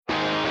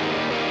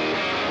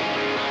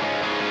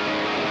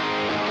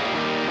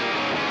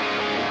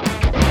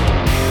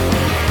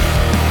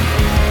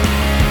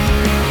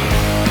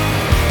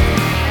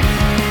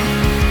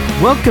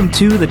Welcome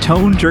to the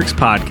Tone Jerks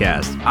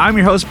podcast. I'm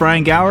your host,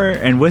 Brian Gower,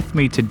 and with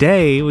me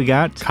today we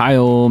got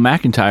Kyle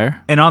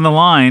McIntyre. And on the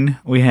line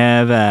we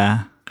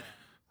have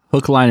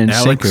Hook, line, and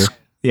Alex. sinker.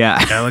 Yeah,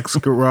 Alex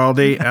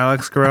Giraldi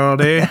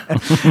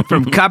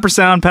from Copper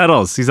Sound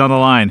Pedals. He's on the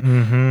line.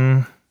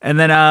 Mm-hmm. And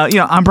then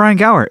I'm Brian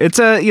Gower. It's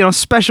a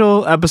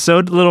special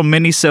episode, a little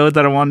mini-sode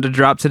that I wanted to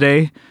drop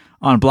today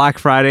on Black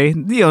Friday.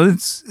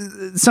 It's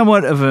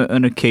somewhat of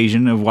an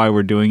occasion of why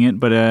we're doing it,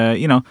 but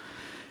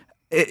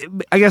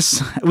I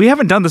guess we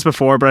haven't done this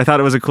before, but I thought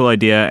it was a cool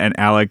idea, and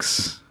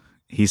Alex,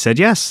 he said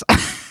yes.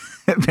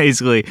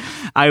 Basically,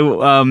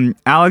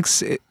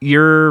 Alex,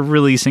 you're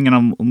releasing, and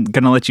I'm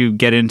gonna let you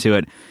get into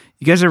it.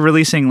 You guys are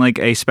releasing like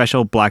a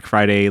special Black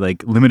Friday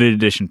like limited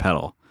edition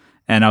pedal,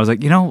 and I was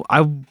like,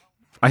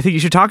 I think you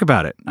should talk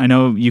about it. I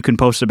know you can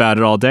post about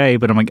it all day,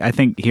 but I'm like, I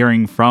think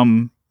hearing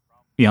from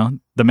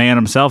the man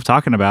himself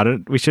talking about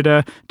it, we should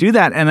do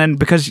that. And then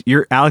because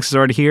Alex is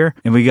already here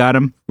and we got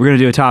him, we're gonna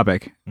do a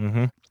topic.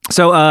 Mm-hmm.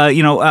 So,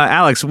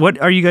 Alex,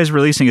 what are you guys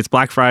releasing? It's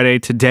Black Friday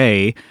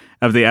today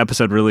of the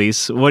episode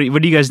release. What are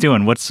you guys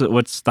doing? What's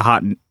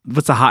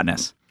the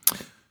hotness?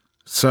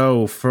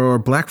 So for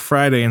Black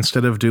Friday,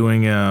 instead of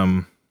doing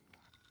a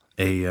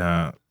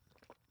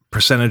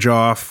percentage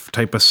off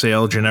type of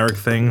sale generic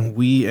thing,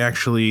 we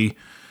actually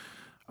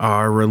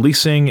are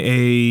releasing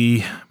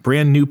a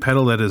brand new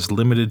pedal that is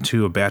limited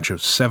to a batch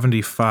of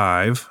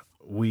 75.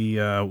 We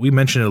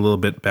mentioned it a little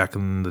bit back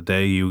in the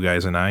day, you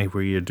guys and I,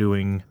 where you're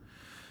doing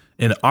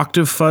an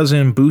Octave Fuzz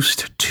and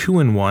Boost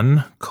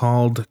 2-in-1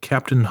 called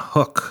Captain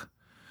Hook,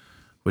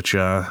 which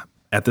at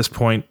this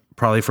point,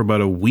 probably for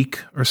about a week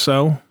or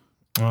so,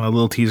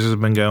 little teasers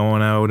have been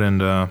going out,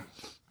 and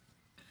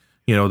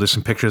there's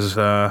some pictures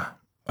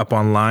up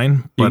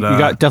online. But you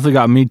definitely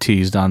got me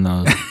teased on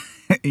those.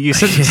 You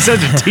said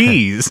to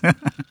tease.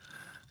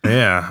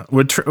 Yeah,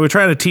 we're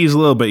trying to tease a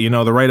little bit,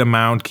 the right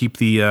amount, keep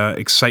the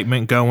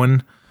excitement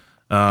going.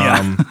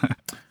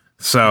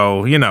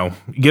 So,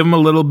 give them a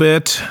little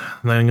bit,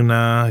 then give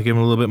them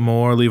a little bit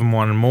more, leave them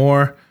wanting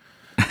more.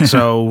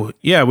 So,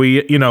 yeah,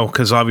 we,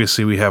 because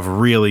obviously we have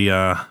really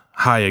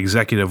high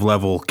executive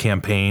level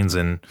campaigns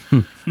and,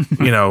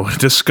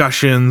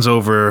 discussions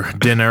over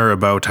dinner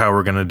about how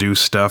we're going to do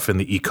stuff in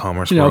the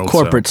e-commerce world.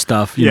 Corporate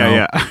stuff.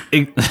 Yeah.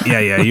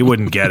 You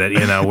wouldn't get it.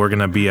 We're going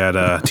to be at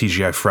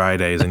TGI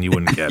Fridays and you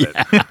wouldn't get it.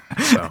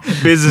 So.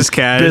 Business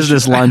cash.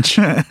 Business lunch.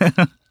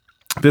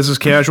 Business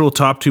casual,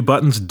 top two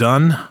buttons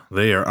done.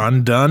 They are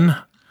undone.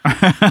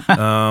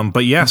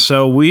 But yeah,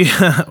 so we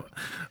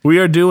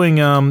are doing.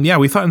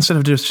 We thought instead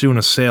of just doing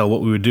a sale,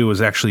 what we would do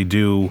is actually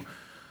do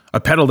a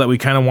pedal that we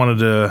kind of wanted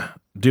to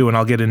do, and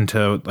I'll get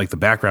into like the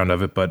background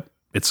of it. But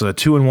it's a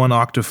 2-in-1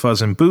 Octave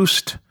Fuzz and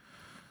Boost.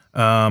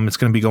 It's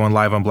going to be going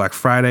live on Black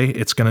Friday.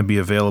 It's going to be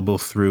available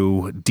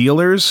through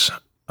dealers.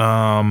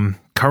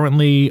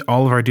 Currently,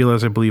 all of our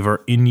dealers, I believe,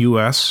 are in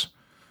US.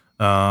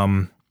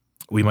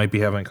 We might be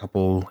having a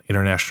couple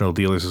international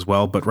dealers as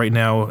well, but right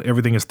now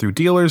everything is through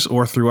dealers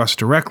or through us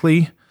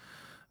directly.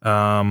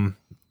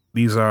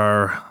 These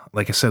are,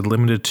 like I said,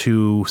 limited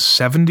to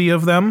 70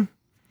 of them,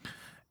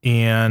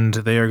 and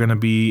they are going to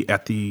be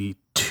at the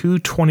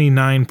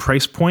 $229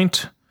 price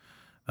point.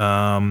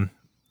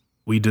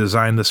 We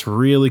designed this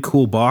really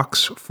cool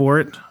box for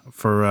it,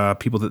 for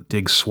people that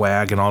dig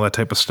swag and all that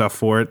type of stuff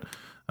for it.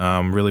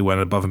 Really went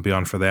above and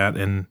beyond for that,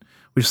 and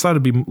we just thought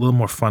it'd be a little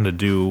more fun to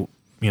do,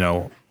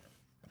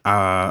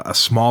 a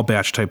small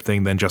batch type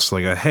thing than just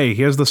like hey,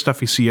 here's the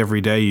stuff you see every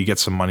day, you get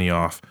some money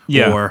off.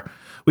 Yeah. Or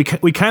we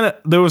kind of,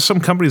 there was some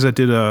companies that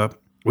did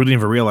we didn't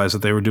even realize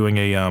that they were doing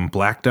a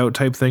blacked out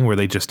type thing where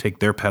they just take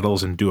their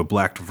pedals and do a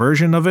blacked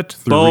version of it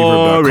through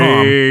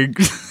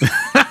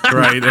reverb.com.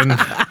 Right.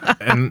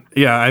 And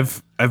yeah,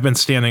 I've been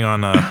standing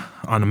on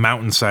the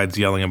mountainsides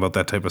yelling about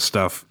that type of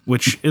stuff,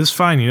 which is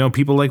fine.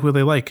 People like what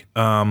they like.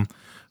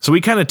 So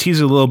we kind of tease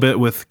it a little bit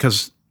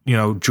because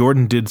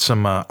Jordan did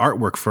some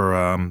artwork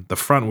for the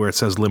front where it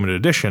says limited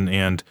edition,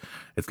 and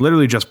it's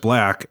literally just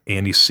black,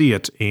 and you see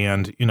it.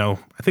 And, I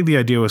think the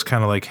idea was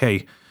kind of like,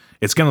 hey,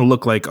 it's going to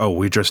look like,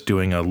 we're just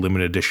doing a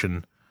limited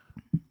edition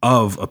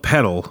of a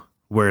pedal,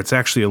 where it's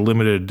actually a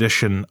limited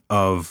edition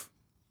of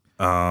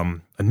a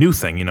new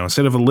thing.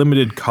 Instead of a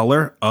limited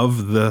color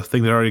of the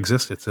thing that already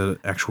exists, it's an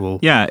actual.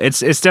 Yeah,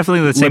 it's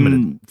definitely the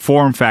same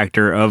form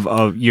factor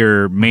of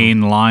your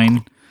main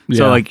line.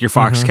 So like your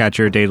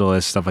Foxcatcher,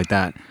 Daedalus, stuff like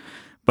that.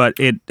 But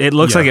it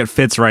looks like it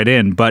fits right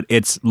in, but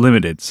it's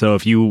limited. So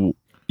if you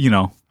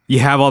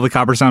have all the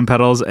Copper Sound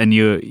pedals and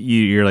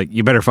you're like,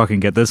 you better fucking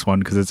get this one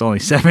because it's only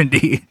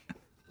 70.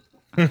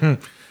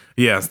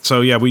 Yeah.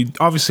 So yeah, we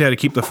obviously had to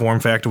keep the form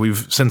factor.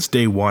 We've since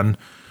day one,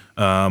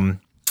 the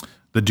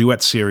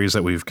Duet series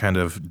that we've kind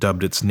of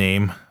dubbed its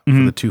name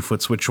for the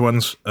 2-foot switch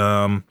ones.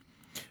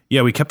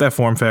 We kept that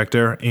form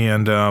factor,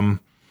 and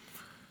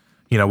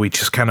we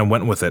just kind of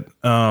went with it.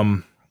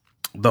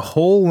 The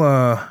whole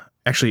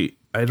actually,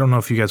 I don't know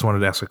if you guys wanted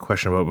to ask a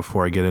question about it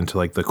before I get into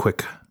like the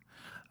quick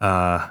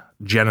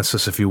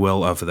genesis, if you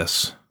will, of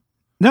this.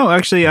 No,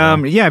 actually,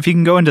 if you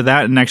can go into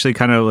that and actually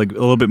kind of like a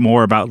little bit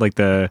more about like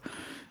the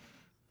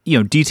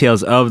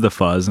details of the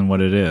fuzz and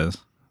what it is,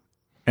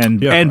 and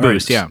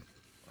boost. Right.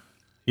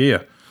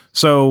 Yeah.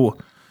 So,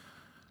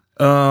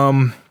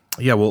 well,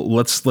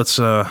 let's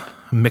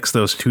mix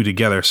those two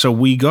together. So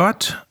we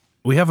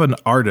have an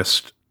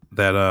artist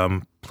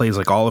that plays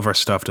like all of our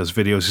stuff, does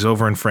videos. He's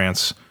over in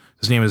France.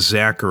 His name is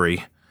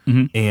Zachary,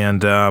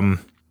 and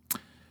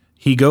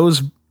he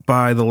goes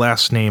by the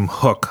last name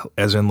Hook,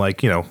 as in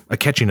like a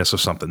catchiness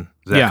of something.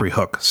 Zachary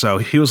Hook. So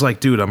he was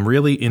like, dude, I'm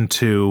really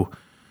into.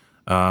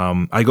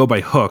 I go by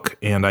Hook,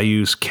 and I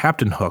use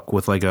Captain Hook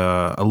with like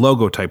a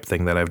logo type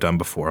thing that I've done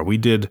before. We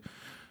did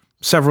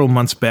several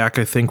months back.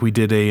 I think we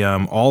did a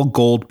all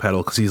gold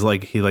pedal because he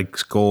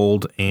likes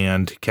gold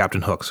and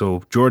Captain Hook.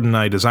 So Jordan and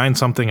I designed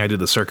something. I did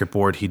the circuit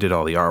board. He did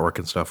all the artwork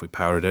and stuff. We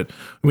powdered it.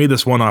 We made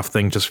this one-off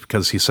thing just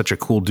because he's such a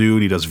cool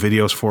dude. He does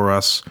videos for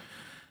us.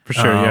 For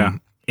sure,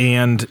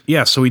 And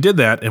so we did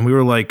that, and we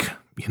were like,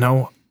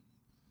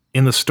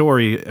 in the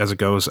story as it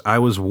goes, I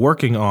was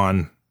working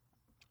on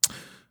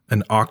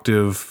an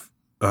octave,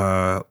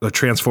 a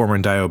transformer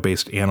and diode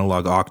based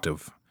analog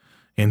octave.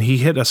 And he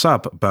hit us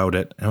up about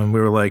it, and we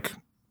were like,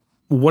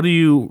 what are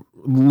you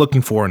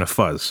looking for in a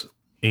fuzz?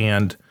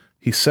 And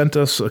he sent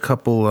us a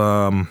couple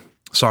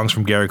songs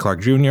from Gary Clark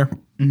Jr.,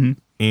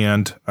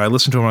 and I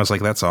listened to him, and I was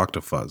like, that's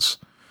octave fuzz.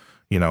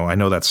 I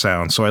know that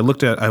sound. So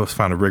I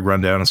found a rig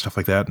rundown and stuff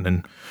like that, and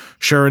then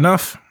sure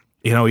enough,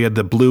 he had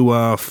the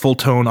blue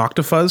full-tone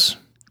octave fuzz.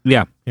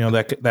 Yeah.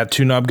 That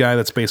two-knob guy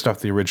that's based off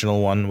the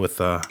original one with,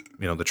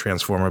 the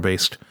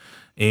transformer-based.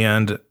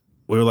 And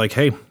we were like,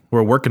 hey,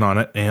 we're working on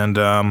it,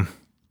 and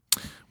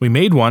we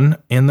made one,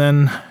 and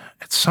then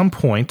at some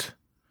point,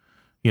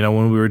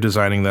 when we were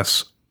designing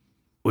this,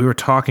 we were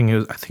talking,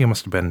 I think it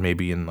must have been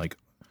maybe in like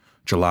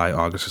July,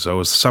 August or so. It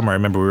was summer. I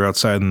remember we were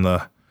outside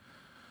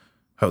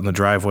out in the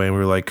driveway, and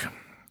we were like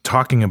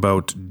talking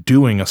about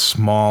doing a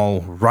small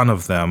run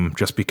of them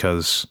just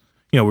because,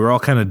 we were all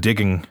kind of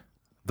digging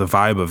the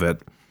vibe of it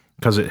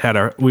because it had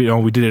we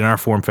did it in our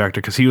form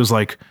factor because he was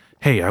like,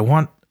 hey, I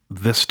want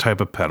this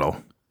type of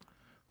pedal,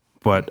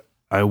 but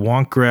I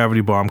want Gravity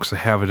Bomb because I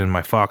have it in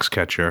my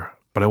Foxcatcher,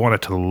 but I want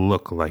it to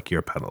look like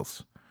your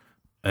pedals.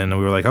 And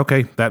we were like,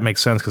 okay, that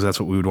makes sense because that's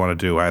what we would want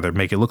to do. Either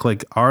make it look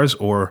like ours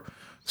or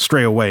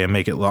stray away and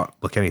make it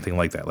look anything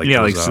like that. Like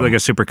a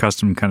super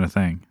custom kind of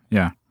thing.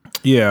 Yeah.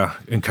 Yeah,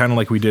 and kind of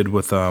like we did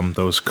with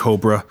those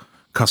Cobra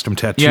custom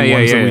tattoo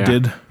ones that we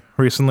did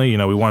recently.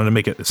 We wanted to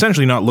make it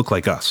essentially not look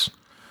like us.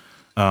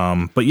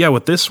 But yeah,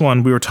 with this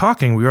one, we were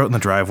out in the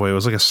driveway. It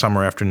was like a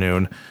summer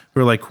afternoon.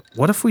 We were like,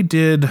 what if we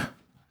did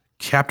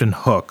Captain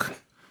Hook?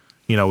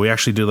 We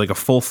actually did like a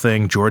full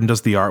thing. Jordan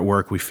does the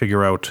artwork. We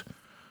figure out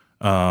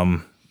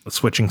the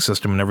switching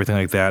system and everything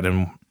like that,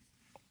 and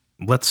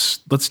let's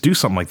do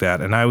something like that.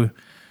 And I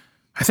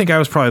think I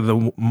was probably the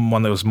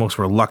one that was most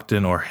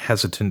reluctant or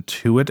hesitant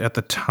to it at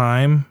the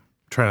time.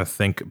 I'm trying to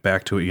think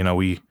back to it.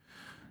 We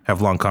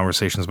have long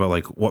conversations about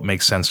like what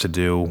makes sense to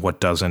do,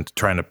 what doesn't,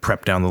 trying to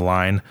prep down the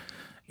line.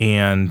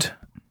 And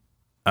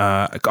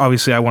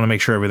obviously I want to make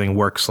sure everything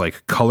works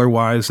like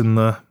color-wise in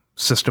the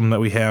system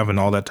that we have and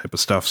all that type of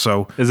stuff.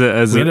 So is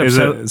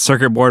it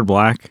circuit board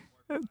black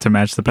to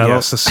match the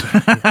pedals?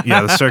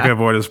 Yes, the circuit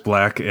board is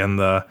black, and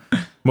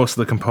most of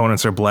the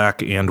components are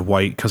black and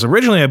white. Because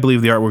originally I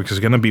believe the artwork was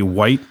going to be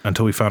white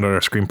until we found out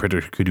our screen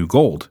printer could do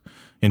gold.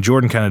 And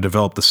Jordan kind of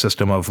developed the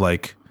system of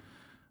like,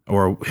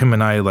 or him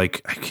and I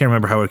can't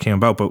remember how it came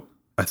about, but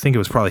I think it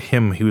was probably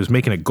him. He was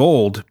making it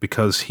gold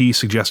because he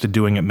suggested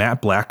doing it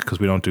matte black because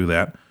we don't do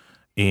that.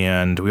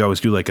 And we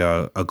always do like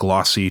a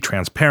glossy,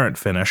 transparent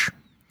finish.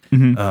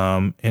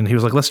 And he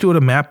was like, let's do it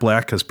a matte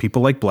black because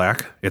people like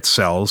black. It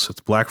sells. It's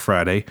Black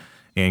Friday.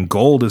 And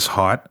gold is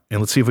hot. And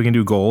let's see if we can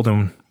do gold.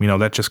 And,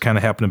 that just kind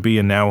of happened to be.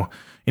 And now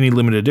any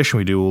limited edition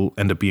we do will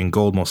end up being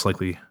gold most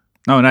likely.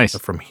 Oh, nice.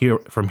 From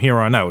here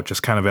on out,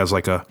 just kind of as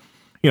like a,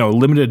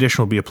 limited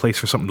edition will be a place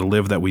for something to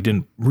live that we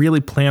didn't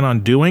really plan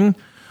on doing,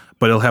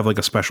 but it'll have like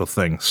a special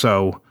thing.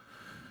 So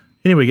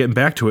anyway, getting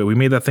back to it, we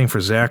made that thing for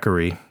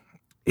Zachary.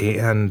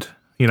 And,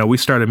 we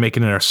started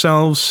making it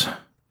ourselves.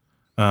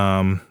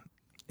 And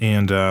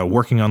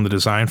working on the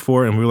design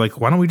for it. And we were like,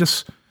 why don't we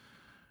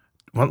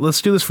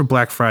let's do this for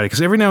Black Friday.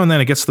 Because every now and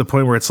then it gets to the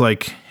point where it's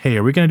like, hey,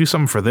 are we going to do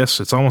something for this?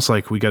 It's almost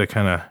like we got to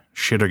kind of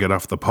shit or get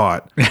off the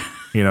pot.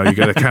 You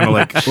got to kind of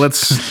like,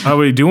 are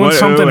we doing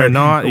something or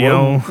not?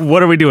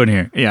 What are we doing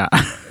here? Yeah.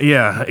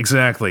 Yeah,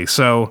 exactly.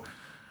 So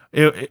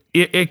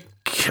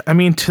I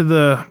mean, to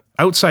the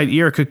outside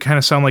ear, it could kind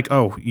of sound like,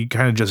 oh, you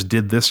kind of just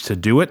did this to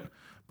do it.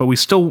 But we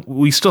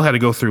still had to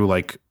go through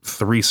like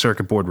 3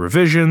 circuit board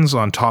revisions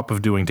on top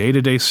of doing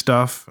day-to-day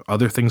stuff,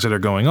 other things that are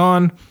going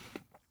on.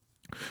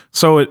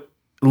 So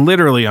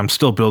literally, I'm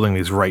still building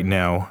these right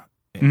now,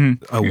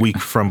 a week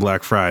from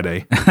Black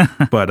Friday.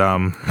 But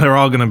they're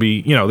all going to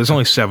be, there's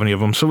only 70 of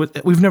them. So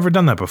we've never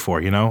done that before,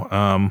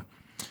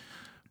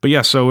 But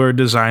yeah, so we're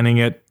designing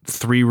it,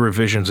 3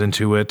 revisions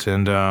into it.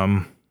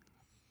 And,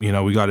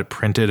 we got it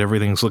printed.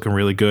 Everything's looking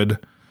really good.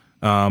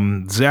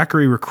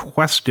 Zachary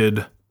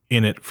requested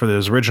in it for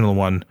his original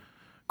one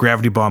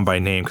Gravity Bomb by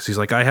name because he's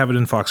like, I have it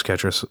in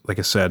Foxcatcher, like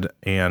I said,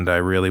 and I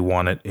really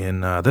want it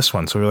in this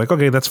one. So we're like,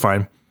 okay, that's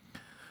fine.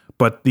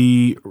 But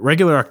the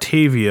regular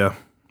Octavia,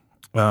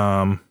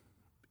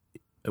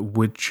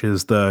 which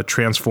is the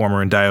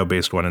transformer and diode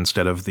based one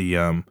instead of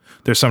the,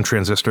 there's some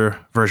transistor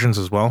versions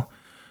as well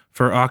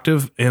for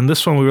Octave. And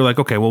this one we were like,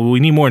 okay, well, we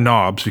need more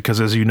knobs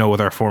because as you know,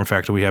 with our form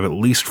factor, we have at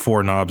least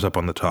 4 knobs up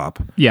on the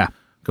top. Yeah.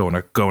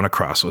 Going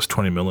across those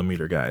 20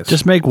 millimeter guys.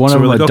 Just make one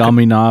of them a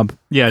dummy knob.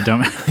 Yeah,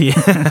 dumb.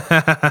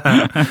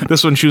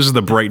 This one chooses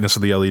the brightness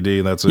of the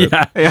LED. That's it.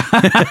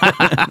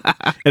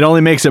 Yeah. It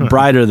only makes it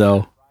brighter,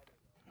 though.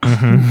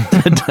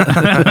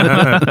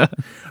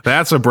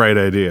 That's a bright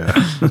idea.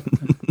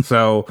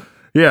 So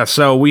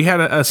we had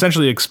to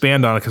essentially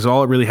expand on it because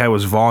all it really had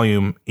was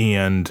volume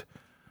and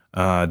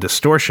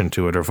distortion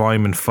to it, or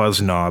volume and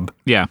fuzz knob.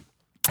 Yeah.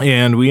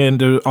 And we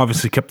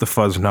obviously kept the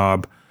fuzz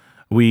knob.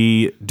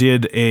 We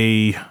did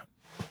a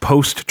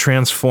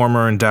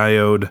post-transformer and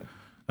diode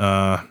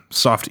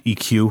soft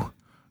EQ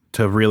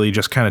to really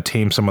just kind of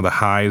tame some of the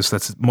highs.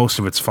 That's most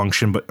of its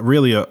function, but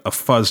really a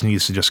fuzz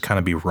needs to just kind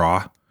of be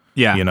raw.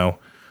 Yeah. You know,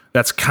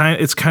 it's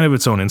kind of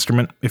its own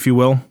instrument, if you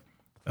will.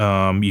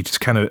 You just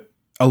kind of,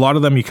 a lot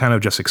of them you kind of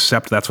just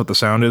accept that's what the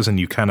sound is, and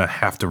you kind of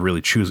have to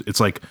really choose.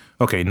 It's like,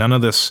 okay, none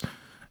of this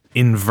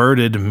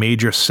inverted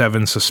major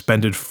 7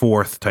 suspended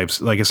fourth types,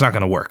 like it's not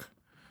going to work.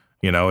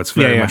 You know, it's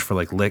very much for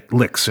like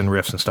licks and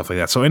riffs and stuff like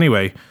that. So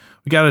anyway,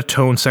 we got a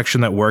tone section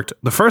that worked.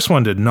 The first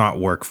one did not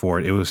work for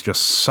it. It was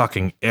just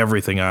sucking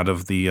everything out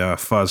of the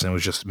fuzz, and it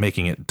was just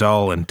making it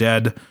dull and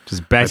dead.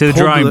 Just back to the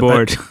drawing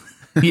board.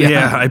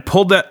 I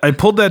pulled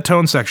that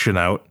tone section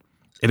out,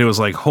 and it was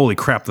like, holy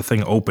crap, the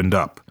thing opened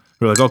up.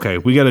 We were like, okay,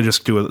 we got to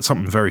just do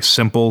something very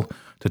simple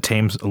to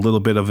tame a little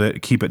bit of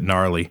it, keep it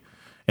gnarly.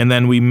 And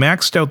then we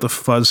maxed out the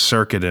fuzz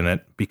circuit in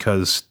it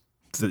because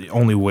the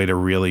only way to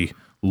really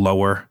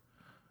lower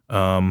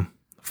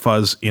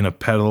fuzz in a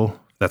pedal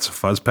that's a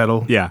fuzz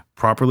pedal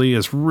properly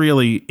is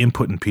really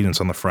input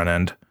impedance on the front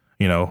end,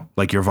 you know,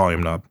 like your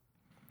volume knob.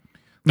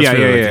 That's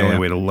really the only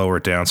way to lower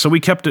it down. So we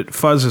kept it,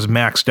 fuzz is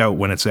maxed out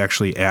when it's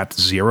actually at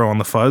 0 on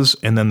the fuzz,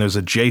 and then there's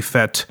a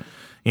JFET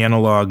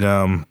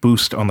analog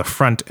boost on the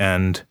front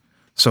end.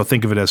 So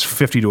think of it as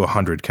 50 to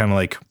 100, kind of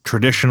like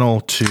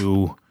traditional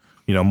to,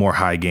 you know, more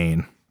high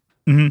gain.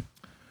 Mm-hmm.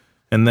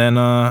 And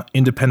then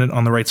independent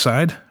on the right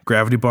side,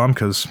 Gravity Bomb,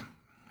 because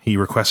he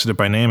requested it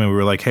by name, and we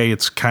were like, hey,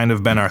 it's kind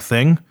of been our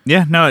thing.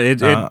 Yeah, no,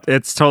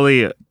 it's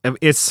totally,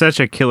 it's such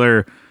a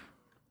killer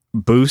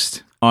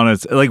boost on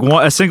its, like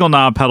a single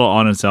knob pedal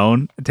on its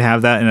own, to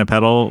have that in a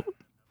pedal,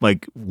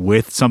 like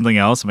with something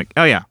else. I'm like,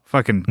 oh yeah,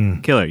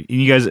 fucking killer.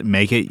 You guys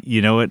make it,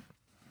 you know it,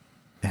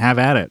 have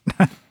at it.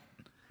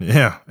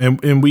 Yeah,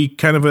 and we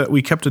kind of,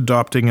 we kept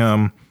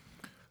adopting,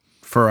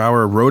 for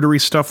our rotary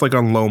stuff, like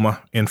on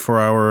Loma, and for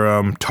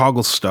our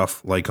toggle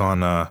stuff, like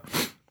on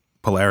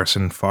Polaris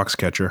and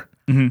Foxcatcher.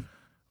 Mm-hmm.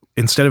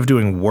 Instead of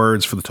doing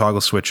words for the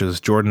toggle switches,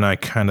 Jordan and I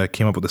kind of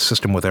came up with a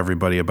system with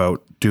everybody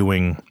about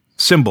doing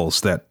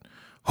symbols that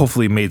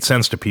hopefully made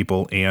sense to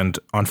people. And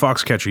on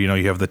Foxcatcher, you know,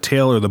 you have the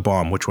tail or the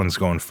bomb, which one's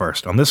going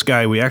first. On this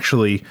guy, we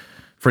actually,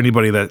 for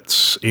anybody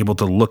that's able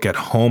to look at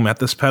home at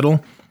this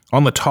pedal,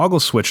 on the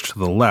toggle switch to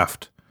the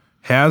left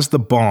has the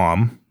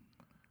bomb,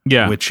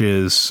 which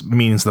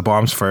means the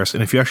bomb's first.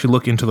 And if you actually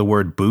look into the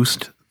word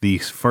boost, the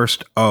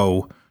first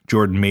O,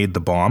 Jordan made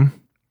the bomb.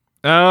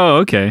 Oh,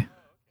 okay.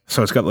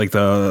 So it's got like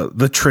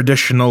the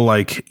traditional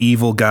like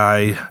evil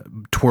guy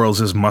twirls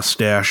his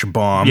mustache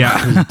bomb.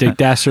 Yeah, Dick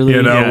Dastardly.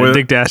 You know,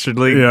 Dick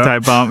Dastardly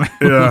type bomb.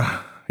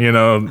 Yeah, you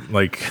know,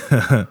 like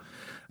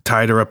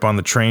tied her up on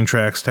the train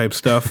tracks type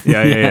stuff.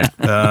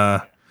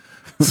 Yeah.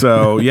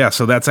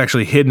 So that's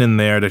actually hidden in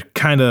there to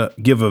kind of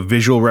give a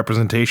visual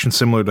representation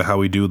similar to how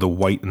we do the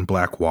white and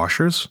black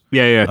washers.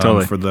 Yeah,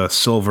 totally. For the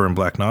silver and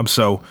black knobs.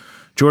 So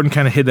Jordan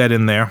kind of hid that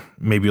in there.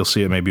 Maybe you'll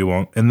see it, maybe you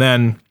won't. And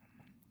then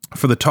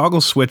for the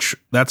toggle switch,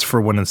 that's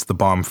for when it's the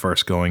bomb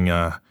first going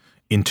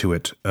into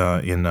it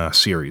in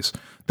series.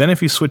 Then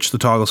if you switch the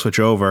toggle switch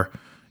over,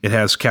 it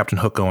has Captain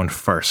Hook going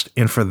first.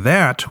 And for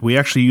that, we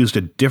actually used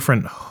a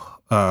different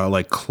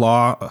like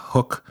claw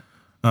hook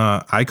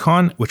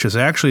icon, which is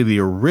actually the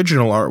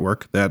original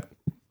artwork that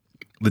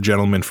the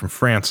gentleman from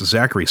France,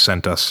 Zachary,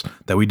 sent us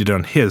that we did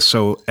on his.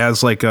 So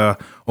as like a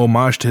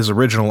homage to his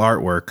original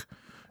artwork,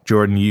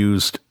 Jordan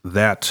used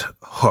that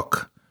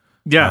hook.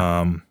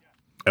 Yeah.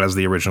 As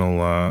the original,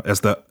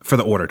 for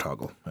the order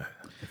toggle,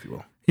 if you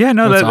will. Yeah,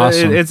 no, that's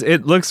awesome.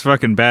 It looks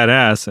fucking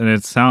badass, and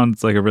it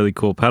sounds like a really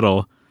cool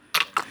pedal.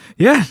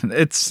 Yeah,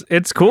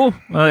 it's cool.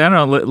 I don't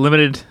know,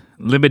 limited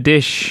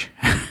dish.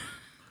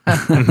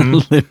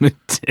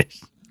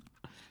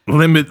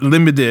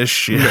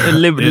 Limitish. Yeah.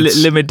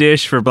 Limit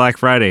dish for Black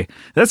Friday.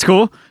 That's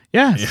cool.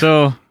 Yeah.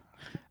 So,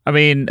 I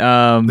mean,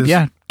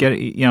 get it,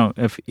 you know,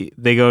 if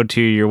they go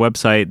to your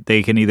website,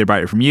 they can either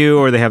buy it from you,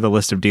 or they have the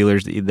list of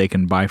dealers that they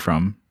can buy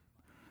from.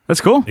 That's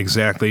cool.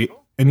 Exactly.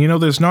 And you know,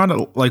 there's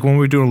not like when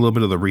we're doing a little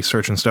bit of the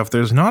research and stuff,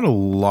 there's not a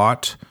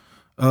lot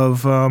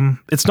of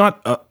it's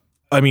not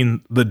I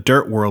mean, the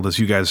dirt world, as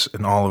you guys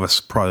and all of us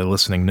probably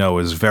listening know,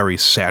 is very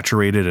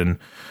saturated and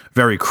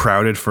very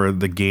crowded for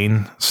the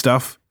gain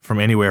stuff, from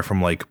anywhere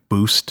from like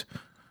boost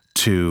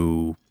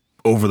to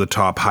over the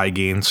top high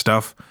gain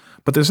stuff.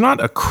 But there's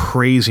not a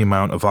crazy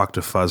amount of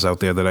Octafuzz out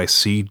there that I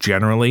see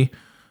generally.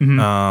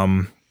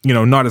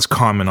 Not as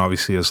common,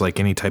 obviously, as like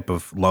any type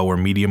of low or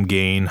medium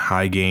gain,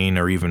 high gain,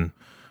 or even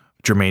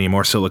germanium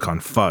or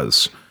silicon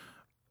fuzz.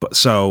 But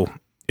so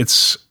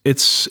it's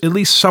at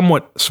least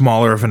somewhat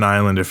smaller of an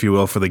island, if you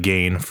will, for the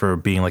gain, for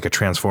being like a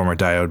transformer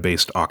diode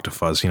based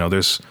Octafuzz.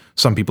 There's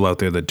some people out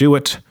there that do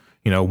it.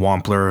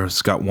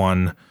 Wampler's got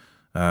one.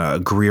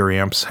 Greer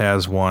Amps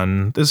has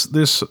one.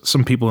 There's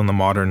some people in the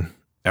modern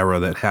era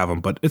that have them,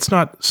 but it's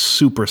not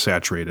super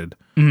saturated.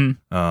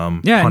 Yeah,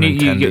 and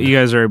you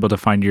guys are able to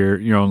find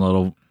your own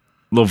little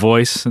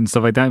voice and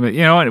stuff like that. But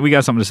you know what? We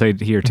got something to say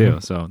here too,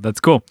 so that's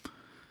cool.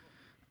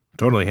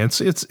 Totally.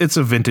 It's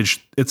a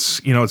vintage. It's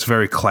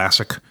very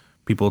classic.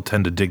 People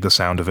tend to dig the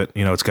sound of it.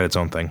 It's got its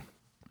own thing.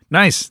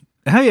 Nice.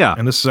 Hell yeah.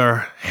 And this is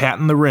our hat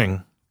in the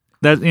ring.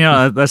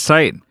 That's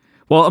tight.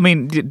 Well, I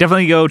mean,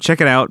 definitely go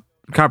check it out.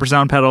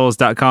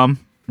 coppersoundpedals.com,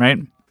 right?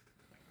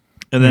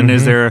 And then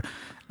is there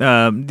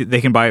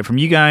they can buy it from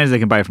you guys, they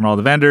can buy it from all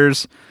the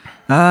vendors.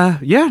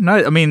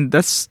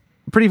 That's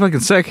pretty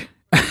fucking sick.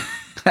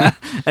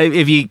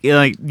 If you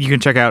like, you can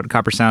check out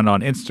Copper Sound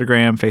on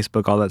Instagram,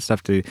 Facebook, all that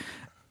stuff to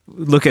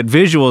look at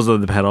visuals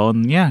of the pedal,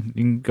 and you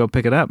can go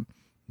pick it up.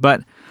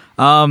 But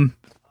I don't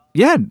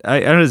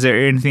know, is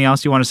there anything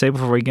else you want to say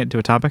before we get into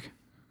a topic?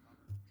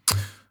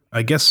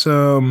 I guess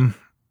I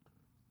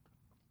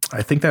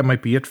think that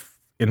might be it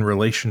in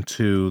relation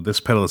to this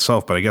pedal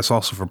itself, but I guess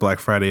also for Black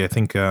Friday, I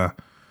think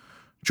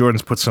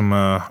Jordan's put some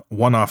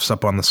one-offs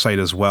up on the site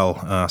as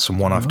well, some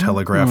one-off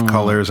telegraph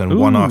colors and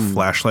one-off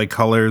flashlight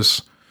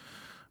colors.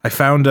 I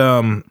found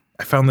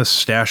this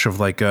stash of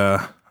like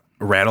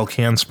rattle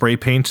can spray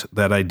paint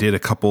that I did a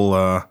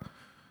couple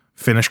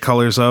finish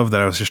colors of that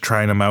I was just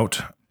trying them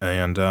out,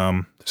 and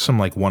some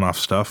like one-off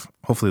stuff.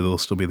 Hopefully they'll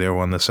still be there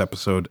when this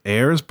episode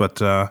airs,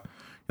 but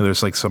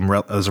there's like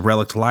there's a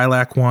Relic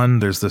Lilac one.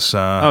 There's this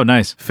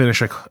nice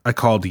finish I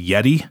called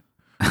Yeti,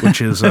 which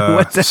is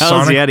what the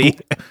hell is Yeti?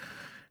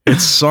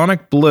 It's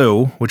Sonic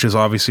Blue, which is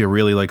obviously a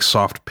really like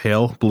soft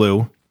pale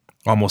blue,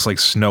 almost like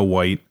Snow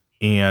White,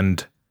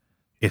 and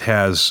it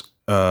has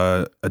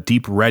a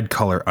deep red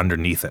color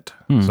underneath it.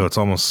 So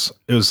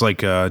it was like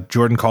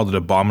Jordan called it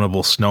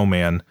Abominable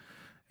Snowman,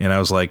 and I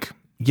was like,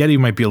 Yeti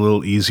might be a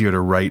little easier to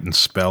write and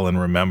spell and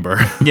remember.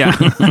 Yeah.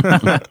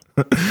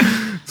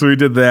 So we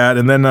did that,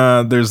 and then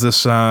there's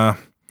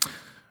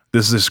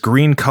this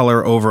green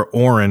color over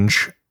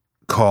orange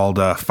called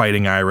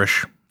Fighting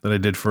Irish that I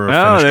did for a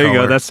finish there you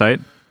color. go. That's tight.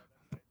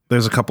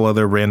 There's a couple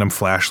other random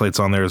flashlights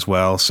on there as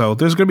well. So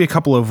there's going to be a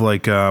couple of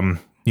like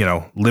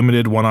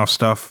limited one-off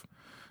stuff.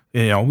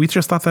 We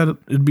just thought that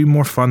it'd be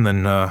more fun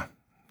than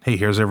hey,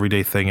 here's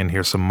everyday thing and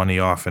here's some money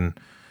off, and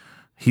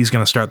he's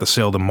going to start the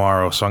sale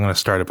tomorrow, so I'm going to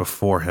start it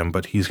before him,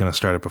 but he's going to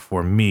start it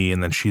before me,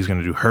 and then she's going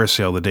to do her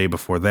sale the day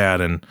before that,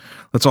 and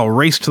let's all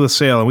race to the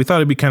sale. And we thought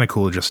it'd be kind of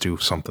cool to just do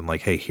something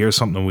like, hey, here's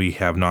something we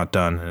have not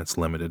done, and it's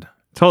limited.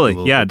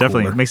 Totally. Yeah,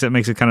 definitely. It makes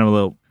it kind of a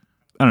little,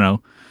 I don't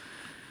know.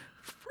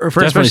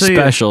 For definitely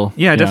special.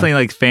 Yeah, definitely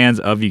like fans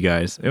of you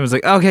guys. It was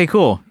like, okay,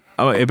 cool.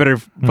 Oh, I better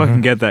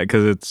fucking get that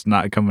because it's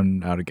not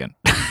coming out again.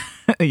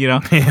 Yeah.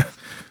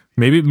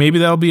 Maybe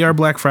that'll be our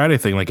Black Friday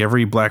thing. Like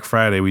every Black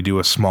Friday, we do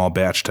a small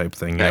batch type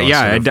thing.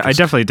 I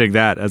definitely dig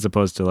that as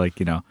opposed to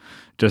like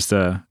just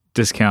a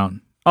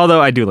discount.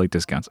 Although I do like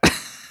discounts.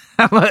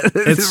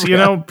 It's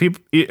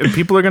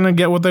people are gonna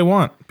get what they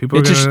want. People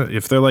are gonna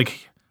if they're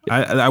like,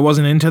 I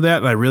wasn't into that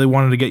and I really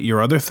wanted to get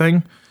your other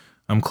thing.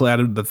 I'm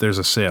glad that there's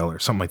a sale or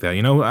something like that.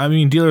 I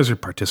mean, dealers are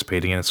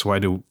participating in it, so why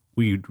do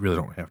we really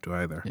don't have to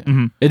either? Yeah.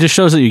 Mm-hmm. It just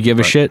shows that you give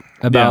a shit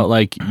about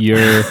like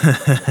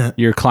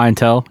your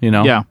clientele.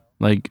 Yeah.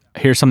 Like,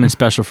 here's something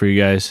special for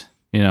you guys,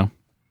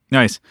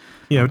 Nice.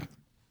 Yeah.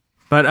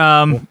 But,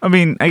 I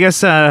mean, I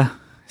guess,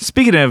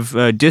 speaking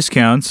of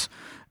discounts,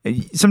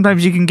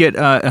 sometimes you can get,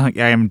 I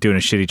am doing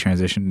a shitty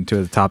transition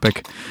to the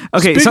topic.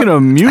 Okay. Speaking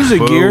of music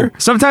gear.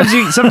 Sometimes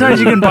you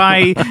can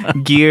buy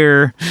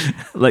gear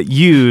like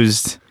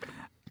used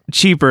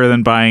cheaper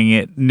than buying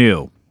it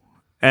new.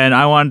 And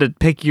I wanted to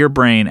pick your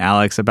brain,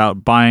 Alex,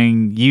 about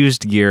buying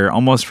used gear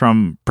almost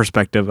from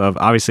perspective of,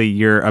 obviously,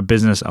 you're a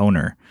business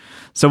owner.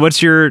 So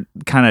what's your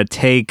kind of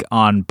take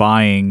on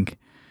buying,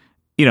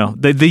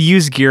 the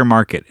used gear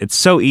market? It's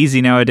so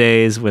easy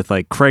nowadays with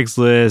like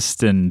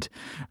Craigslist and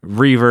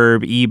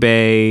Reverb,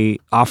 eBay,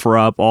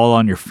 OfferUp, all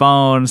on your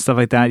phone, stuff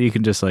like that. You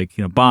can just like,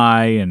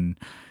 buy and,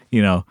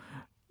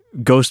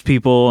 ghost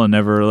people and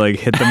never like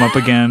hit them up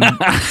again.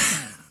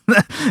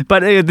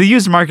 But the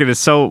used market is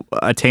so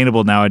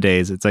attainable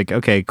nowadays. It's like,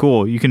 okay,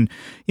 cool. You can,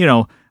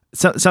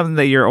 something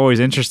that you're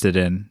always interested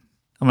in.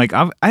 I'm like,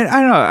 I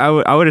don't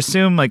know. I would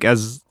assume like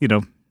as,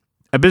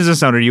 a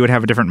business owner, you would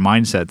have a different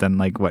mindset than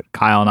like what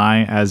Kyle and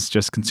I as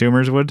just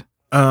consumers would.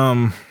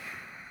 In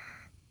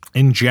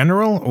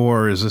general,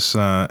 or is this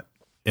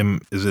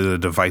is it a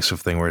divisive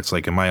thing where it's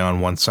like, am I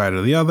on one side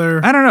or the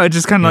other? I don't know. It's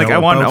just kind of like I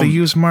want the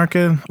used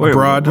market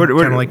abroad. Kind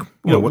of like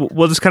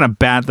we'll just kind of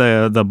bat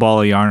the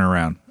ball of yarn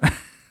around.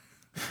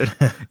 You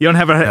don't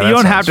have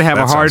to have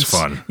a hard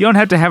fun. You don't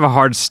have to have a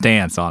hard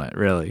stance on it,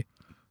 really.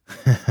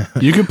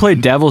 You can play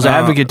devil's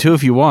advocate too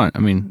if you want. I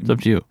mean, it's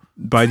up to you.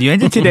 By the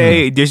end of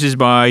today, this is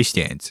my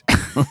stance.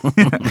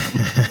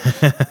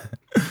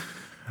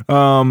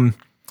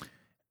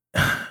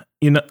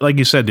 Like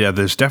you said, yeah,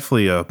 there's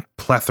definitely a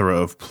plethora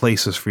of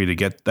places for you to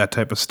get that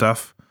type of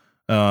stuff.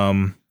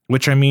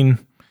 Which, I mean,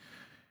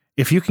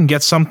 if you can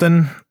get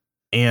something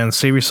and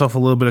save yourself a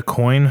little bit of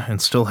coin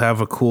and still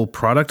have a cool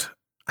product,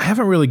 I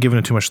haven't really given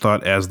it too much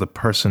thought as the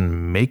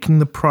person making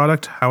the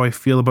product, how I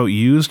feel about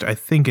used. I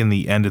think in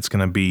the end, it's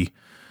going to be,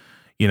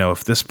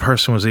 if this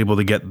person was able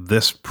to get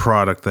this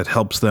product that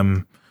helps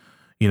them,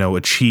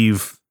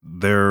 achieve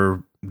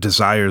their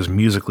desires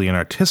musically and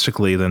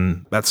artistically,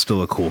 then that's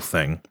still a cool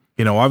thing.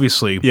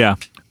 Obviously, yeah,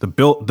 the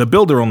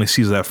builder only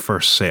sees that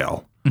first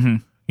sale, mm-hmm.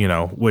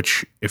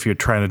 Which if you're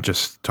trying to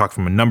just talk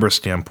from a number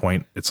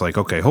standpoint, it's like,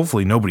 okay,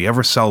 hopefully nobody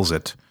ever sells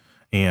it,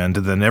 and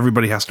then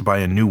everybody has to buy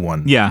a new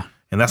one. Yeah.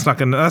 And that's not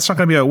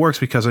gonna be how it works,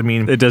 because I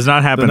mean, it does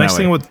not happen. The nice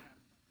thing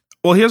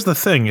well, here's the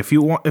thing: if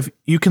you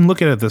can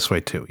look at it this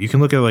way too, you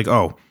can look at it like,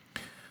 oh,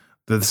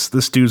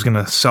 this dude's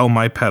gonna sell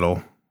my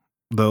pedal,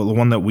 the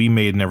one that we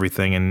made and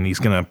everything, and he's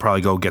gonna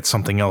probably go get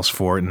something else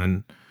for it, and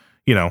then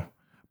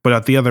but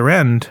at the other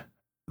end,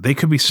 they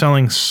could be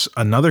selling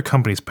another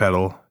company's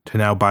pedal to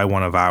now buy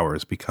one of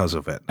ours because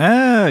of it.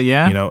 Oh,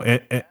 yeah.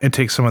 And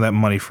take some of that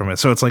money from it.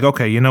 So it's like,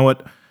 okay, you know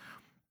what?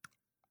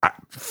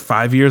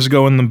 5 years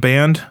ago in the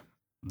band,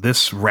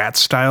 this rat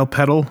style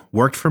pedal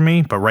worked for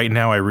me, but right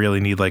now I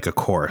really need like a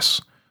chorus.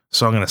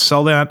 So I'm going to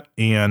sell that,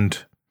 and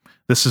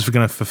this is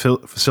going to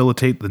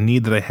facilitate the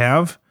need that I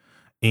have.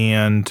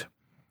 And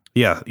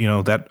yeah,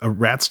 that a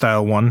rat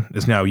style one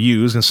is now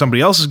used, and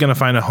somebody else is going to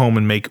find a home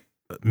and make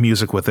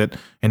music with it.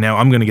 And now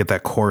I'm going to get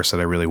that chorus that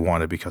I really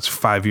wanted, because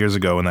 5 years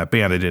ago in that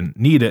band, I didn't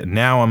need it. And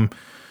now I'm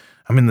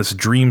in this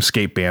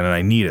dreamscape band and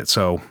I need it.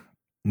 So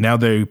now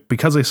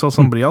because they sell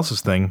somebody else's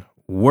thing,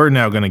 we're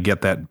now going to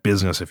get that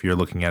business if you're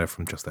looking at it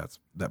from just that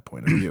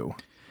point of view.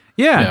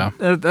 Yeah.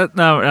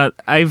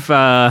 I've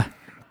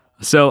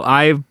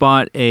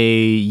bought a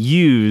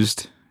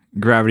used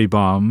Gravity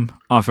Bomb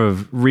off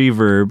of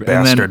Reverb.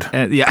 Bastard.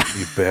 And then, yeah.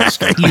 You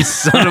bastard. You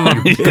son of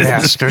a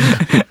bastard.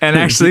 And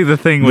actually the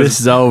thing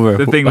was over.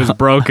 The thing was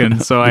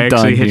broken, so I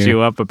actually hit you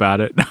up about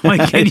it. I'm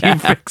like, can you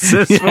fix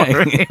this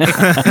for me?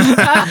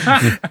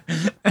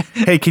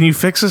 Hey, can you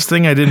fix this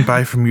thing I didn't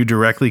buy from you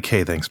directly?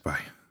 Okay, thanks, bye.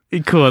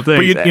 Cool,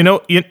 thanks. But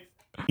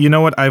you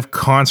know what I've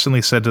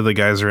constantly said to the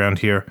guys around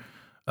here?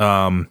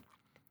 An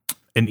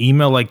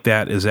email like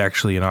that is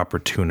actually an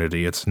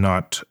opportunity. It's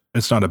not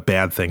a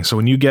bad thing. So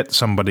when you get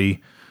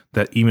somebody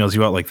that emails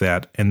you out like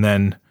that, and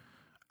then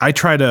I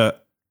try to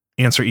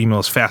answer email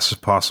as fast as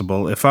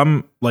possible. If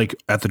I'm like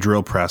at the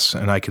drill press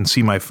and I can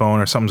see my phone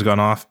or something's gone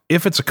off,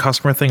 if it's a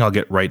customer thing, I'll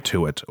get right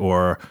to it,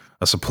 or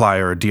a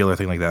supplier or a dealer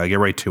thing like that, I get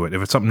right to it.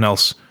 If it's something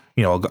else,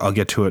 I'll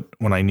get to it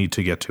when I need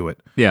to get to it.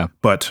 Yeah.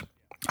 But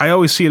I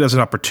always see it as an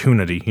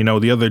opportunity.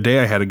 The other day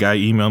I had a guy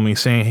email me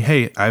saying,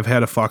 hey, I've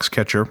had a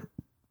Foxcatcher,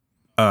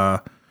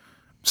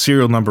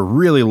 serial number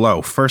really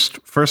low. First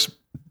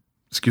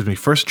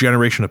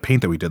generation of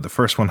paint that we did. The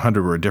first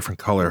 100 were a different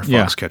color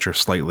Foxcatcher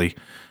slightly.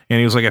 And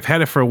he was like, I've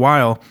had it for a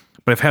while,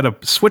 but I've had a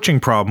switching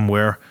problem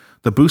where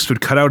the boost would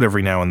cut out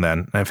every now and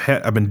then.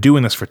 I've been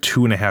doing this for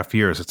 2.5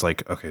 years. It's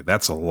like, okay,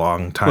 that's a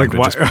long time to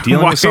just be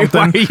dealing with something.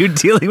 Why are you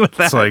dealing with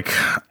that? It's like,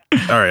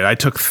 all right, I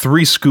took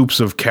 3 scoops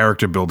of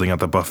character building at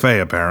the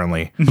buffet,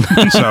 apparently.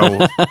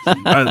 So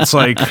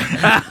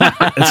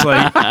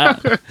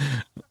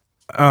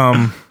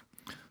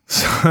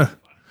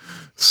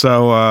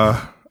So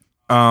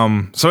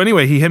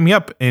anyway, he hit me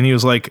up and he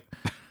was like,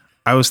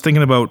 I was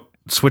thinking about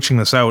switching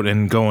this out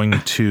and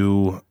going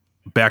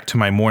back to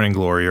my Morning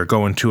Glory, or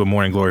going to a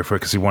Morning Glory for it,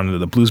 because he wanted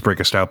the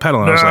Bluesbreaker style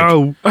pedal. And I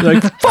was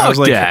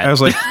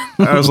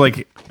I was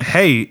like,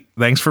 hey,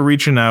 thanks for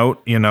reaching out.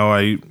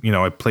 I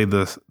played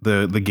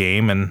the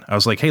game, and I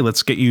was like, hey,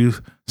 let's get you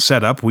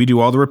set up. We do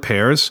all the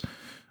repairs.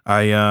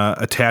 I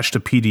attached a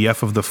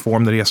PDF of the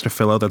form that he has to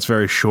fill out. That's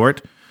very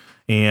short,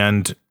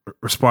 and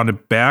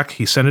responded back.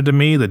 He sent it to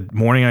me the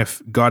morning I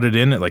got it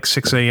in at like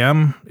 6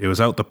 a.m. It was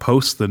out the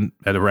post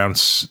at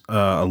around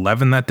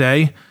 11 that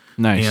day.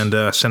 Nice. And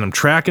sent him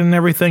tracking and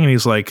everything. And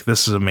he's like,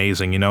 this is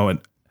amazing,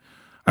 And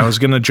I was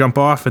going to jump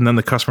off, and then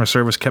the customer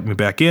service kept me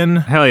back in.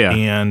 Hell yeah.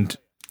 And,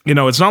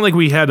 it's not like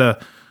we had a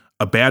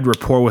bad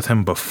rapport with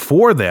him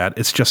before that.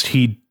 It's just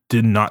he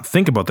did not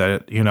think about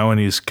that, and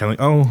he's kind of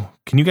like, oh,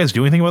 can you guys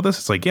do anything about this?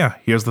 It's like, yeah,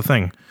 here's the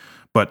thing.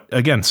 But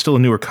again, still a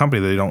newer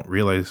company, they don't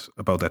realize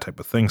about that type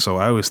of thing. So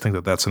I always think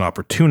that that's an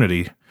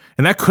opportunity.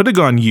 And that could have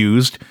gone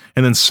used,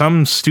 and then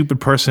some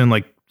stupid person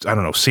like, I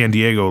don't know, San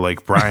Diego,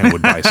 like Brian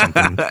would buy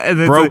something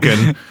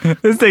broken.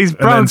 This thing's broken.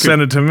 And then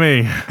send it to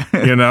me,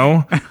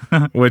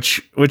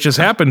 which has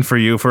happened for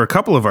you for a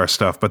couple of our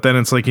stuff. But then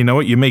it's like, you know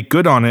what? You make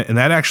good on it, and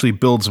that actually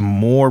builds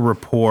more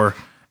rapport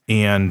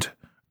and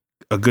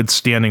a good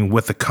standing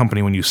with the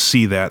company when you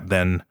see that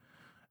than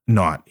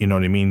not. You know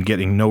what I mean?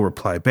 Getting no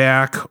reply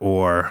back,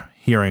 or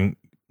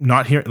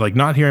not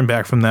hearing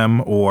back from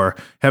them, or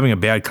having a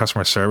bad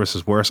customer service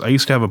is worse. I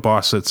used to have a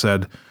boss that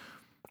said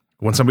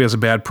when somebody has a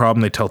bad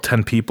problem, they tell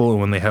 10 people, and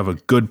when they have a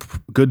good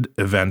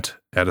event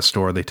at a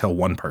store, they tell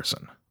one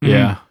person.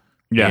 Yeah.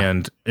 Yeah.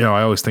 And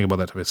I always think about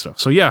that type of stuff.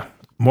 So yeah,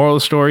 moral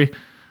of the story: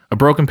 a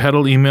broken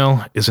pedal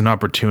email is an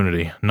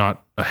opportunity,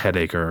 not a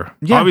headache. Or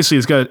obviously,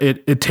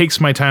 it takes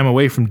my time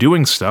away from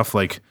doing stuff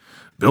like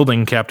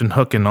building Captain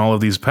Hook and all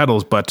of these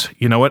pedals. But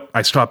you know what?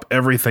 I stop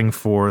everything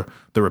for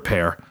the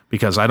repair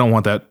because I don't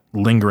want that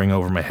lingering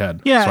over my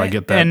head. Yeah, so I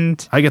get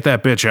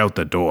that bitch out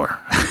the door.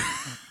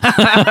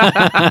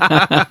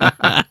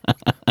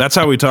 That's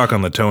how we talk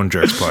on the Tone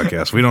Jerks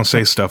podcast. We don't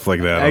say stuff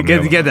like that. I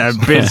get that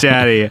bitch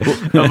out of you.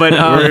 But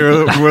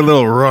we're a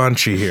little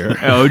raunchy here.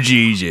 Oh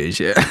Jesus!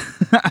 Yeah.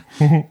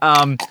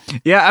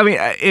 Yeah. I mean,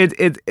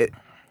 it.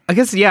 I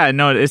guess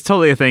no. It's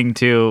totally a thing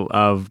too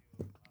of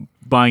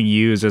buying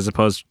used as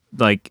opposed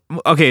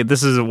okay.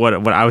 This is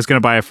what I was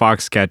gonna buy a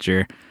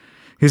Foxcatcher.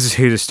 Here's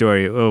a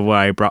story of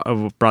why I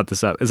brought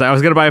this up. Is I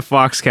was gonna buy a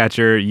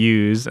Foxcatcher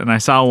used, and I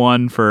saw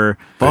one for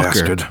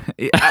Bastard.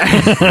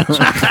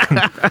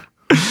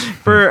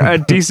 for a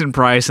decent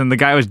price, and the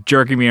guy was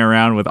jerking me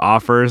around with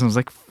offers, and I was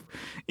like,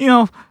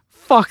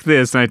 fuck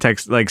this, and I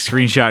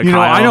screenshot. Kyle.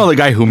 I know the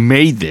guy who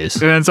made this,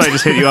 and then so I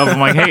just hit you up. I'm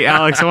like, hey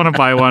Alex, I want to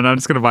buy one. I'm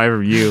just gonna buy it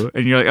from you,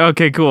 and you're like,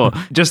 okay, cool.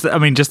 Just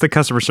the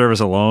customer service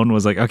alone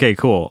was like, okay,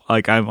 cool.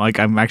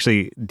 I'm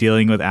actually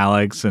dealing with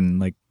Alex and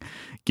like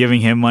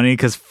giving him money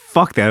because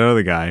fuck that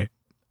other guy.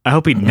 I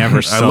hope he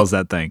never sells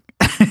that thing.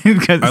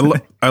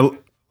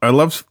 I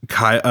love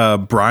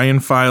Brian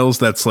files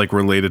that's like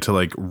related to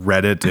like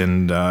Reddit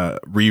and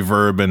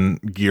Reverb and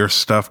gear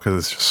stuff because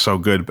it's just so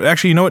good. But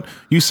actually, you know what?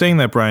 You saying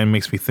that, Brian,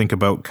 makes me think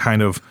about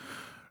kind of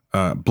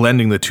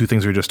blending the two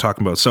things we were just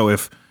talking about. So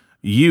if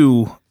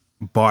you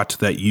bought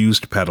that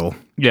used pedal,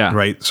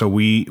 right? So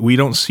we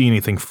don't see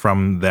anything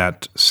from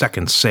that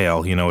second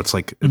sale. It's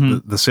like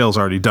the sale's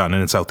already done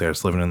and it's out there.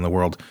 It's living in the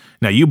world.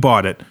 Now you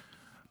bought it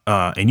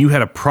and you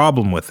had a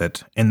problem with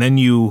it, and then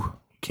you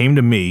came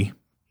to me.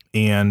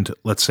 And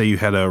let's say you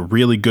had a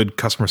really good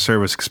customer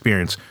service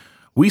experience.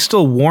 We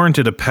still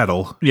warranted a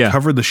pedal,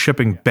 covered the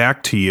shipping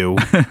back to you,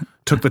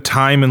 took the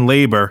time and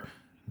labor,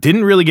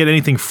 didn't really get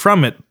anything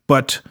from it,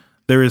 but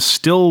there is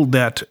still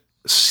that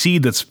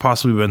seed that's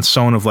possibly been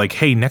sown of like,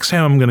 hey, next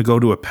time I'm going to go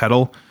to a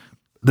pedal,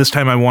 this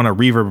time I want a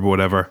reverb or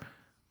whatever.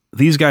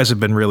 These guys have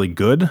been really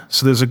good.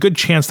 So there's a good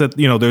chance that,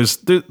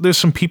 there's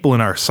some people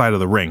in our side of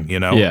the ring,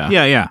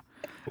 Yeah.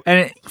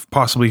 And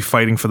possibly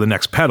fighting for the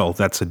next pedal.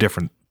 That's a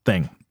different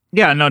thing.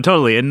 Yeah, no,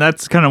 totally. And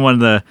that's kind of one of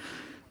the,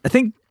 I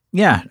think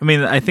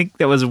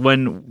that was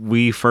when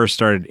we first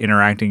started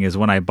interacting, is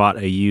when I bought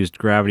a used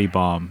Gravity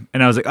Bomb.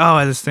 And I was like,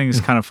 oh, this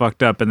thing's kind of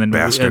fucked up. And then,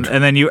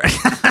 and then you,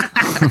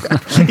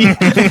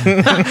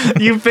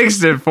 you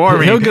fixed it for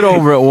me. He'll get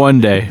over it one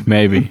day,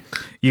 maybe.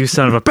 You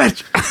son of a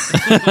bitch.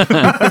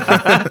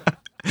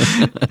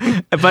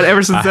 But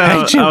ever since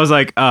then, I was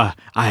like, I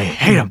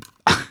hate him.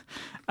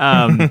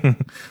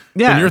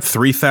 Yeah. And you're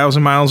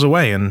 3,000 miles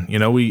away, and,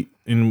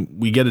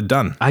 we get it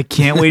done. I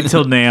can't wait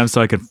till NAMM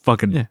so I can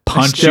fucking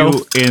punch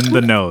you in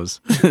the nose.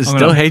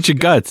 Still hate your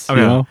guts.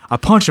 I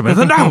punch him in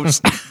the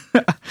nose.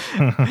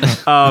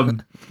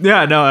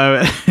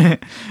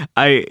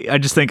 I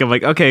just think of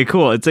like, okay,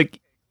 cool. It's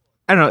like,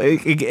 I don't know.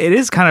 It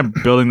is kind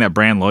of building that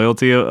brand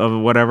loyalty of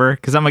whatever.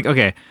 Because I'm like,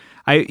 okay,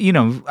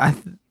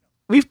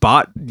 we've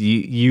bought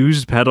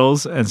used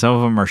pedals and some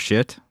of them are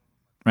shit,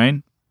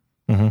 right?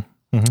 Mm-hmm.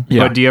 Mm-hmm.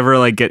 Yeah. But do you ever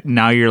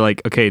you're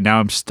like, okay, now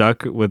I'm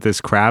stuck with this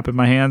crap in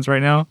my hands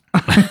right now,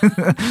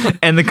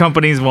 and the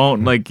companies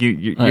won't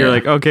you're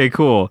like, okay,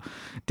 cool,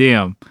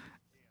 damn.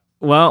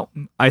 Well,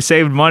 I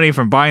saved money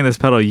from buying this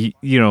pedal,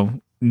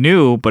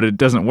 new, but it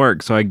doesn't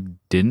work, so I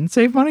didn't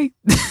save money.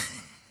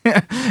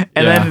 Then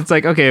it's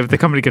like, okay, if the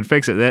company can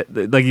fix it,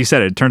 that, like you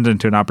said, it turns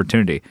into an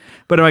opportunity.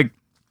 But I'm like,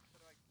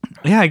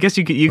 yeah, I guess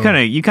you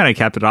kind of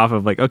capped it off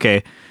of like,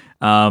 okay,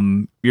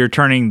 you're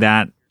turning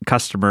that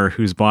customer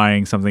who's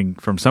buying something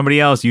from somebody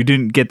else, you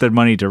didn't get the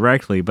money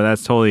directly, but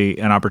that's totally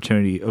an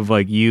opportunity of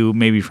like you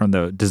maybe from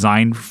the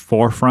design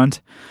forefront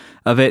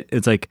of it.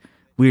 It's like,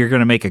 we are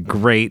going to make a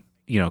great,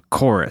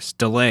 chorus,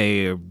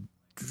 delay,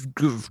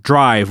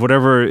 drive,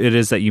 whatever it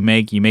is that you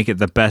make it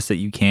the best that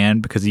you can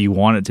because you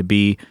want it to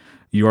be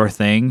your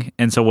thing.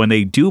 And so when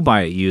they do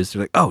buy it used,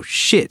 they're like, oh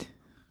shit,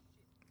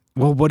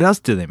 well, what else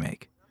do they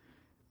make?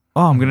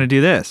 Oh, I'm going to do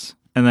this.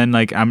 And then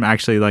I'm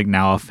actually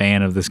now a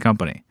fan of this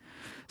company.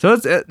 So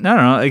it's, I don't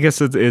know. I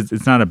guess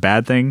it's not a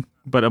bad thing,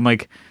 but I'm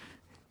like,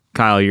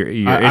 Kyle, you're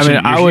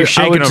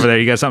shaking over there.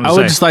 You got something to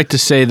say? I would just like to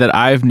say that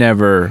I've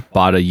never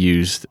bought a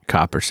used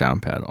Copper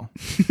Sound pedal.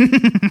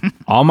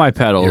 All my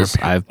pedals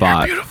I've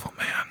bought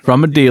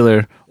from a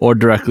dealer or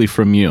directly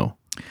from you.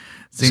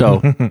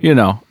 So,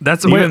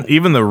 That's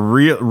even the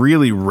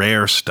really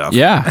rare stuff.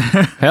 yeah.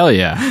 Hell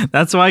yeah.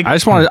 that's why I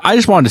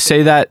just wanted to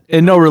say that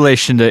in no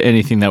relation to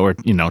anything that we're,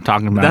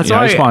 talking about. that's Yeah,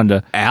 why I just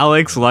wanted to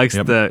Alex likes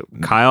the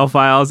Kyle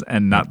files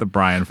and not the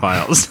Brian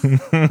files.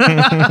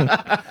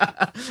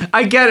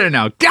 I get it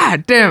now.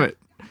 God damn it.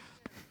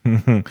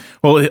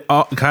 Well,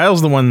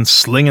 Kyle's the one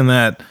slinging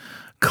that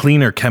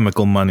cleaner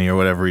chemical money or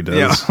whatever he does.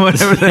 Yeah,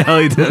 whatever the hell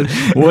he does.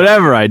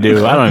 whatever I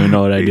do. I don't even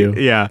know what I do.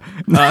 Yeah.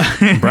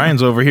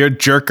 Brian's over here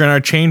jerking our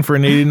chain for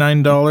an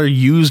 $89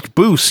 used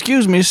boost.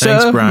 Excuse me,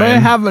 Thanks, sir. Brian. May I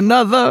have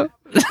another?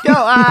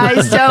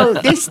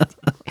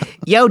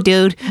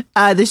 Dude,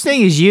 this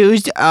thing is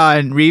used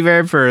on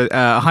Reverb for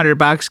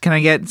 $100. Can I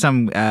get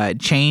some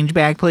change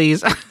back,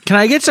 please? Can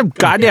I get some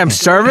goddamn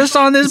service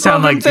on this thing?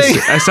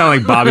 I sound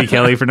like Bobby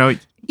Kelly for no.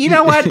 You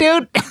know what,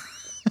 dude?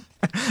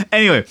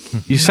 Anyway,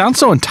 you sound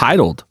so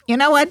entitled. You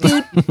know what,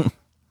 dude?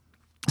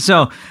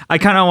 So I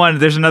kind of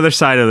wanted. There's another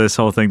side of this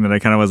whole thing that I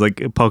kind of was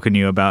like poking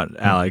you about,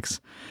 Alex.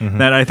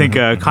 That I think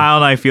Kyle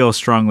and I feel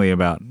strongly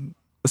about.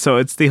 So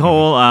it's the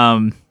whole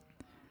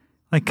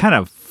like kind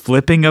of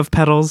flipping of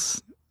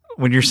pedals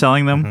when you're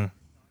selling them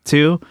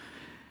too.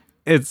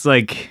 It's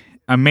like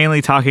I'm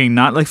mainly talking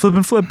not like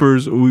flipping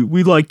flippers.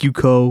 We like you,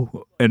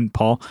 Co and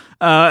Paul.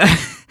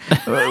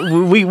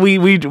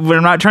 We're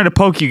not trying to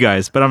poke you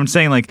guys, but I'm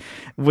saying like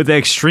with the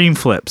extreme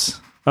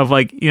flips of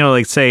like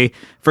like say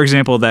for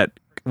example that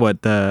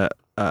what the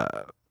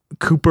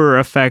Cooper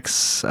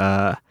effects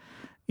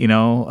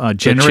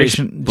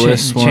generation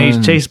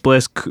Chase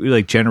Bliss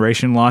like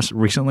generation loss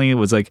recently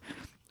was like,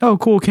 oh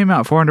cool, came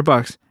out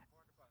 $400.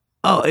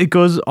 Oh, it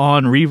goes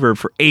on Reverb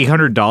for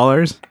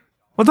 $800.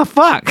 What the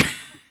fuck?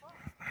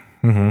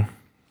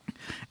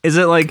 Is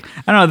it like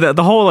I don't know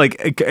the whole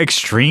like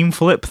extreme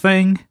flip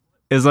thing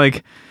is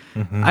like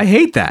I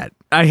hate that.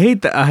 I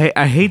hate the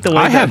way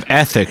I have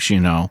ethics,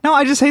 No,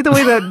 I just hate the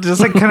way that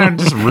just like kind of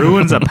just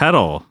ruins a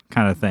pedal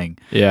kind of thing.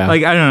 Yeah.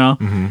 Like I don't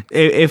know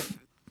if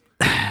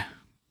I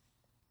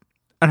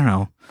don't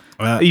know.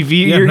 If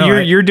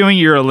you're doing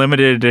your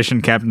limited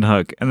edition Captain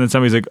Hook, and then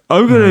somebody's like,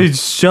 "I'm gonna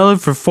sell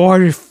it for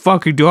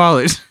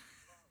 $400."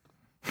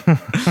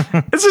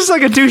 It's just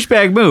like a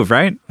douchebag move,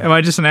 right? Am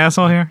I just an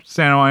asshole here,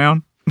 standing on my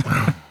own?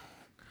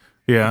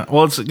 Yeah,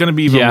 well, it's going to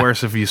be even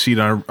worse if you see it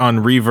on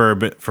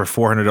Reverb for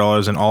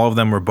 $400, and all of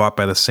them were bought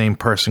by the same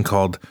person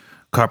called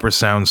Copper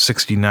Sound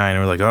 69.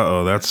 And we're like,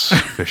 uh-oh, that's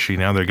fishy.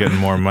 Now they're getting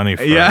more money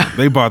for it.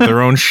 They bought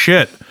their own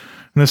shit, and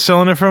they're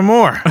selling it for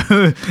more.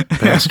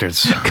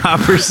 Bastards.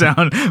 Copper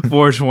Sound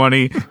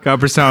 420,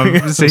 Copper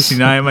Sound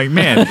 69. I'm like,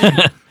 man,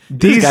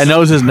 this guy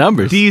knows his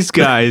numbers. These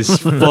guys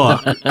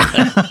fuck.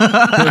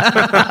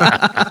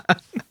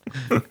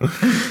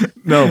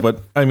 No,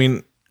 but I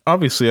mean,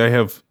 obviously I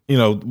have,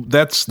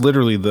 that's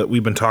literally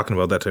we've been talking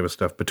about that type of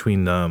stuff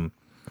between the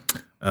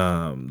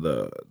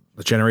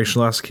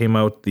Generation Loss came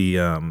out, the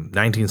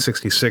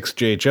 1966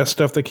 JHS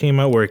stuff that came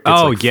out where it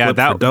gets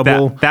that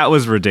double. That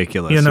was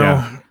ridiculous.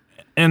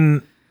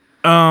 And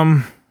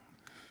I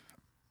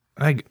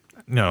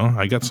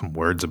got some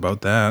words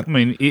about that. I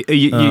mean,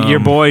 your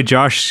boy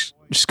Josh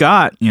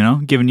Scott,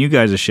 giving you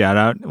guys a shout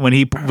out when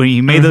he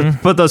made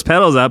put those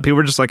pedals up. People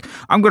were just like,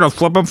 "I'm gonna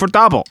flip them for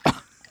double,"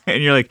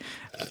 and you're like,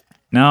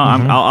 "No,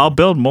 I'll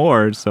build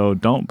more, so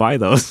don't buy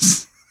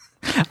those."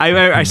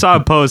 I saw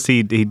a post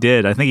he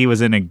did. I think he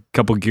was in a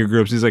couple gear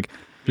groups. He's like,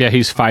 "Yeah,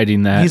 he's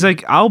fighting that." He's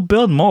like, "I'll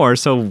build more,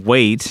 so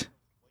wait."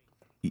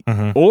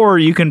 Or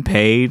you can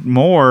pay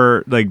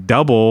more, like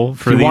double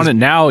for if you these. Want it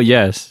now?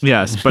 Yes,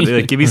 but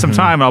like, give me some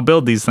time. I'll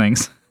build these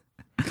things.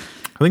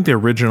 I think the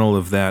original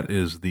of that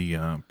is the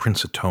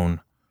Prince of Tone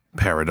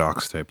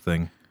paradox type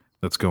thing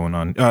that's going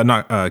on.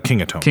 Not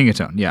King of Tone. King of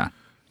Tone, yeah.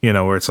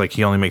 Where it's like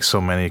he only makes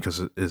so many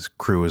because his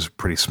crew is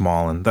pretty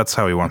small, and that's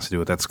how he wants to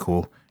do it. That's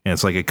cool. And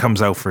it's like it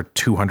comes out for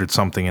 200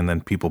 something, and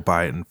then people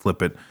buy it and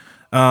flip it.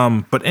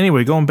 But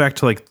anyway, going back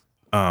to like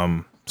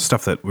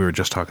stuff that we were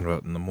just talking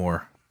about in the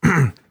more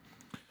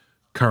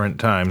current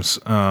times,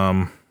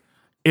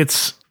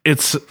 it's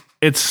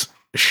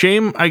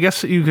shame. I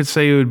guess you could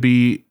say it would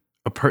be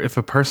if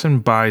a person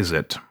buys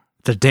it.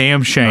 It's a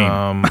damn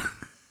shame.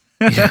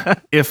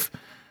 If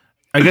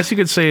I guess you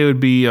could say it would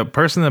be a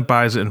person that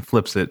buys it and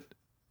flips it.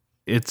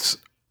 It's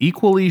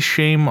equally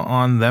shame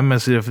on them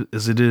as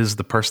it is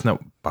the person that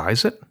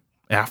buys it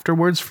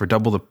afterwards for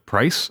double the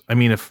price. I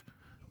mean, if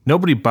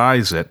nobody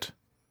buys it,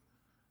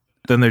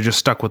 then they're just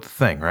stuck with the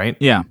thing, right?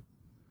 Yeah.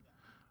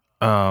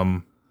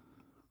 But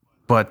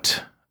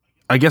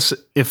I guess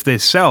if they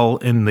sell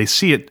and they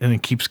see it and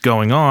it keeps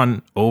going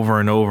on over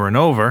and over and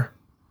over,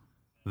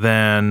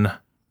 then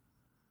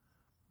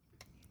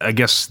I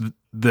guess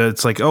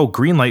it's like, oh,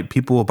 green light,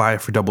 people will buy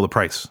it for double the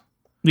price.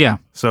 Yeah.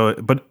 So,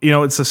 but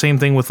it's the same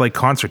thing with like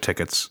concert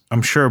tickets.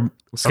 I'm sure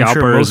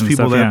Scalpers most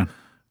people stuff,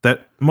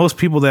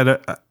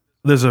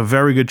 there's a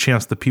very good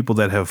chance the people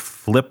that have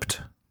flipped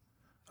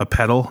a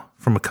pedal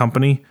from a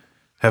company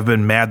have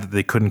been mad that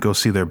they couldn't go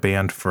see their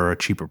band for a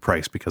cheaper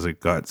price because it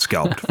got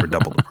scalped for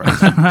double the price.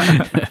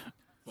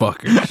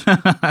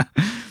 Fuckers.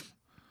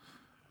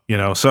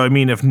 So I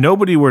mean, if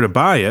nobody were to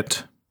buy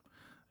it,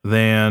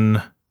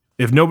 then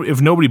if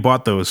nobody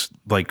bought those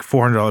like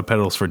 $400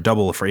 pedals for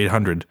double for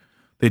 $800,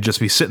 they'd just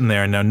be sitting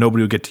there, and now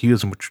nobody would get to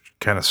use them, which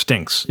kind of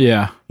stinks.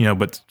 Yeah.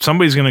 But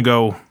somebody's gonna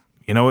go,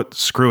 you know what?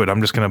 Screw it. I'm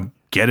just gonna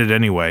get it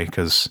anyway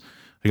because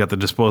I got the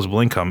disposable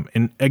income.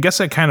 And I guess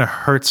that kind of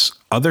hurts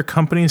other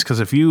companies because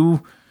if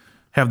you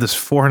have this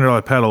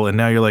 $400 pedal and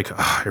now you're like,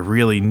 I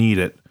really need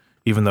it,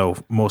 even though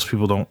most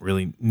people don't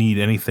really need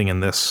anything in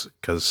this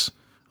because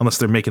unless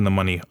they're making the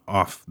money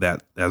off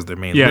that as their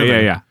main living.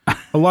 Yeah.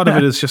 A lot of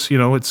it is just,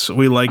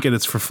 we like it.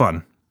 It's for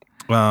fun.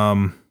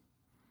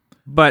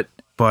 But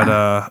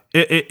I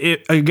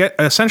get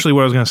essentially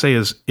what I was going to say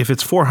is if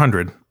it's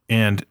 400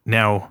 and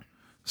now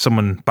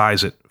someone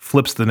buys it,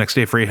 flips the next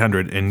day for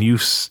 800, and you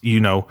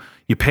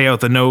pay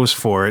out the nose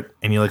for it,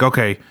 and you're like,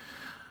 okay,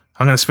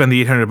 I'm going to spend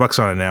the $800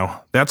 on it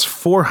now. That's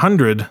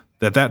 400.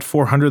 That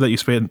 400 that you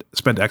spent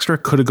extra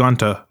could have gone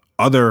to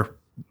other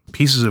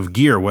pieces of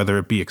gear, whether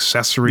it be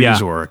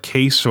accessories or a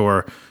case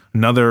or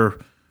another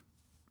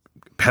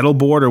pedal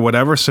board or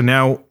whatever. So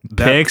now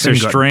that picks or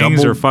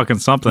strings or fucking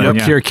something. Or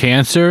cure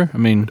cancer. I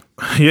mean,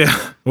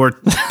 yeah, or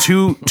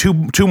two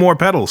more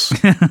pedals,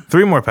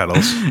 3 more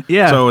pedals.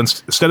 Yeah. So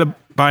instead of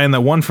buying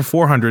the one for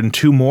 400 and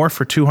 2 more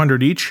for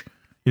 200 each,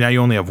 now you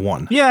only have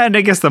 1. Yeah, and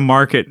I guess the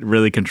market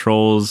really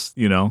controls,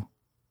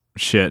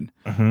 shit.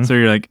 Mm-hmm. So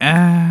you're like,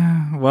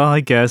 well, I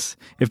guess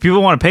if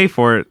people want to pay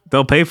for it,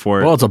 they'll pay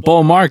for it. well, it's a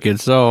bull market,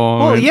 so.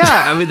 Well,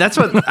 yeah, I mean that's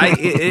what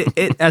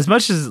it as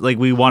much as like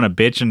we want to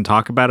bitch and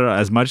talk about it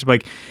as much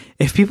like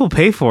if people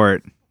pay for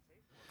it,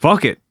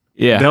 fuck it,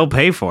 Yeah. they'll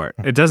pay for it.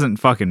 It doesn't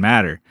fucking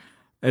matter.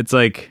 It's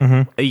like,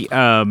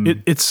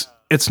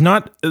 It's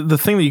not the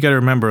thing that you got to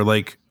remember.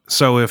 Like,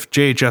 so if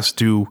JHS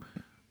do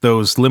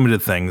those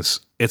limited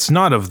things, it's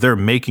not of their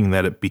making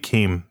that it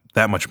became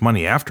that much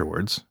money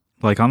afterwards.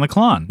 like on the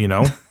Klon,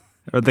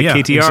 or the Yeah,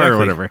 KTR exactly. or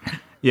whatever.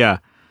 Yeah,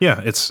 Yeah,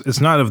 it's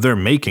not of their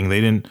making. They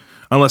didn't,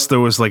 unless there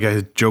was like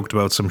I joked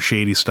about some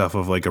shady stuff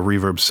of like a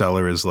reverb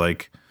seller is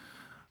like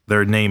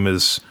their name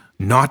is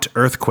not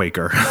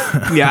Earthquaker,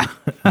 yeah.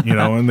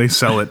 and they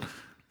sell it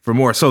for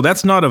more. So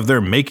that's not of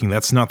their making.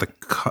 That's not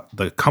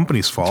the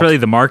company's fault. It's really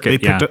the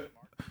market.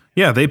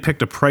 They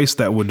picked a price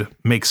that would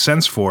make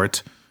sense for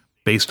it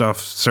based off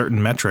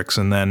certain metrics,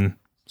 and then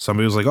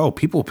somebody was like, "Oh,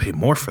 people pay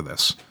more for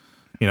this,"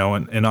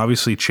 and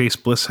obviously Chase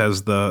Bliss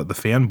has the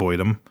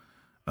fanboydom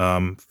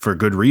for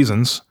good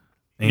reasons,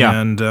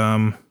 and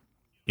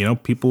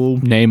people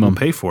Name will 'em.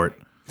 pay for it.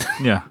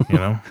 Yeah.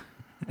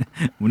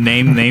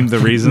 Name Name the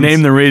reasons.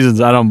 Name the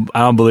reasons. I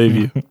don't believe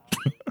you.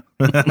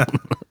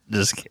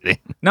 Just kidding.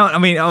 No, I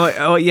mean,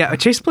 yeah,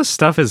 Chase Bliss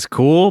stuff is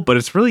cool, but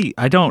it's really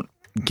I don't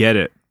get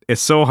it.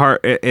 It's so hard.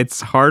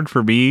 It's hard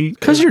for me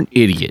Because you're an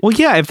idiot. Well,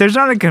 yeah, if there's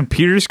not a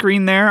computer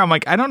screen there, I'm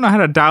like, I don't know how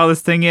to dial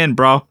this thing in,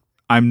 bro.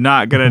 I'm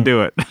not gonna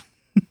do it.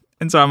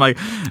 And so I'm like,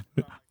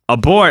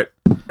 abort.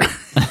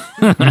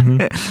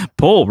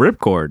 Pull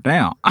ripcord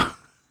now.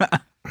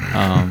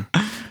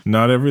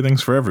 Not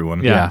everything's for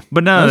everyone. Yeah.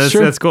 But no, That's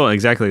true. that's cool.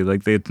 Exactly.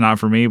 Like it's not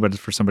for me, but it's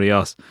for somebody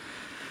else.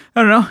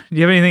 I don't know. Do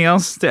you have anything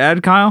else to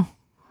add, Kyle?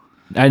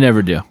 I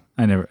never do.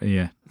 I never.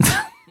 Yeah.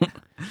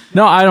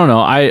 No, I don't know.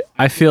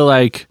 I feel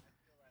like,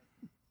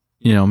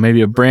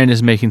 maybe a brand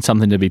is making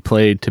something to be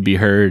played, to be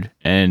heard,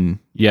 and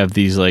you have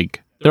these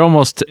like, they're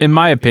almost, in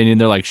my opinion,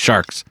 they're like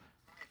sharks.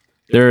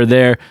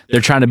 They're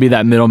trying to be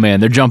that middleman.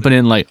 They're jumping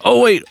in like,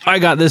 oh wait, I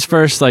got this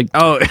first. Like,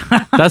 Oh,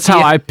 that's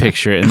how I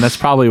picture it, and that's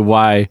probably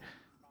why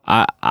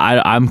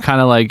I'm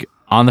kind of like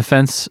on the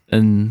fence,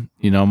 and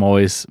I'm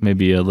always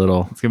maybe a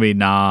little. it's gonna be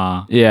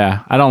nah.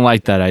 Yeah, I don't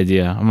like that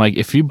idea. I'm like,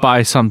 if you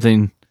buy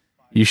something,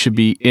 you should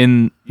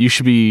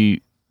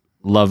be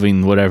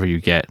loving whatever you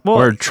get,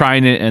 or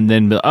trying it and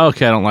then be like,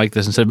 okay, I don't like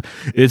this, instead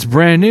it's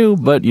brand new,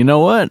 but you know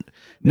what?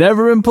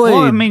 Never been played.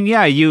 Well, I mean,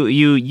 yeah,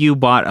 you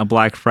bought a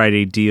Black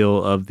Friday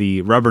deal of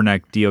the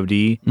Rubberneck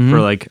DoD for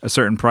like a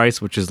certain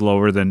price, which is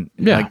lower than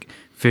like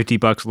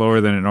 $50 lower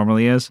than it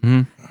normally is,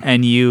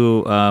 and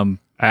you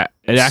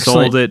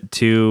sold it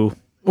to.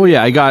 Well,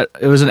 yeah,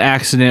 it was an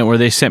accident where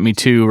they sent me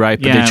 2, right?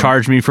 But Yeah. they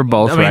charged me for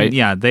both, I mean, right?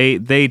 yeah,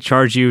 they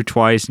charge you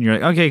twice, and you're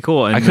like, okay,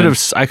 cool. And I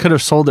could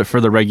have sold it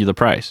for the regular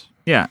price.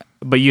 yeah,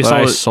 but you But I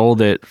sold it.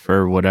 sold it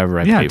for whatever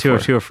I paid for.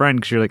 To a friend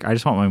because you're like, I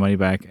just want my money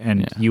back,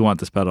 and you want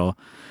this pedal.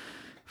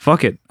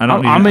 Fuck it, I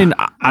don't. I mean,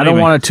 I don't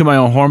want to toot my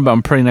own horn, but I'm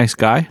a pretty nice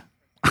guy.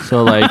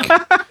 So like,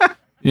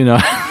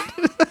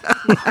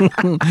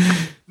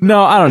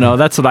 No, I don't know.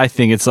 That's what I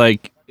think. It's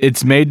like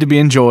it's made to be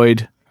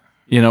enjoyed,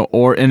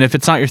 and if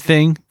it's not your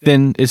thing,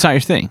 then it's not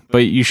your thing. But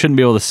you shouldn't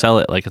be able to sell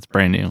it like it's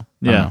brand new. I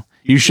don't know.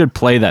 You should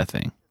play that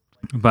thing.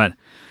 But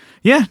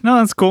yeah, no,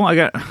 that's cool. I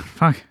got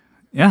fuck.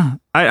 Yeah,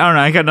 I don't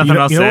know. I got nothing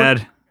else to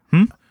add.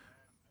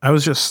 I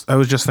was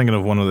just thinking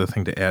of one other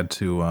thing to add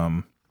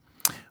to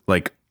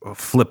like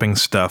flipping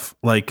stuff.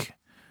 Like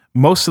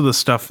most of the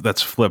stuff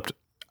that's flipped,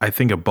 I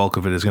think a bulk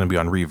of it is going to be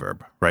on Reverb,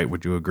 right?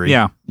 Would you agree?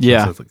 Yeah.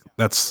 Yeah.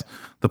 That's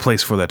the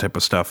place for that type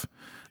of stuff.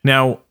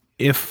 Now,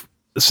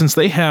 since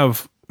they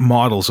have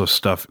models of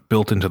stuff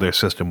built into their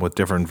system with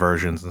different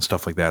versions and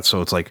stuff like that, so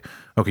it's like,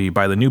 okay, you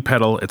buy the new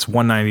pedal, it's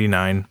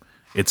 $199,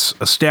 It's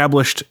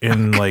established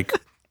in like,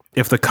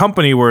 if the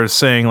company were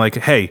saying like,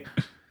 hey,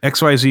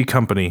 XYZ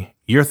company,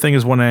 your thing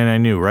is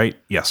 $199 new, right?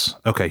 Yes.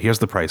 Okay, here's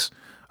the price.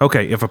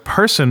 Okay, if a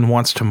person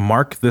wants to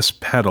mark this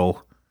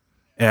pedal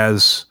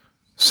as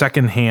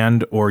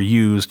secondhand or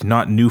used,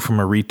 not new from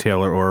a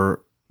retailer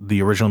or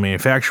the original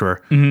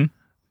manufacturer,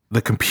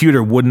 the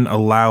computer wouldn't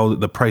allow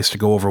the price to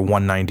go over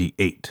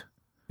 $198.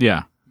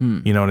 Yeah.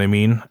 You know what I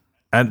mean?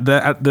 And they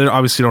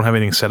obviously don't have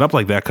anything set up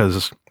like that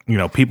because,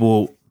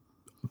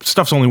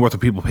 stuff's only worth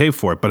what people pay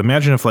for it. But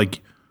imagine if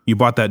like you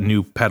bought that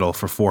new pedal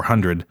for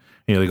 $400 and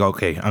you're like,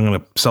 okay, I'm going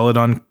to sell it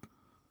on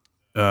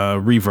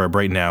Reverb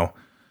right now.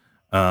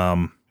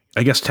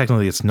 I guess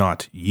technically it's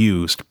not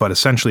used, but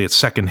essentially it's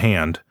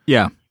secondhand.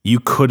 Yeah. You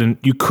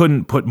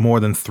couldn't put more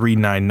than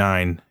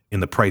 $399 in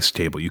the price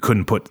table. You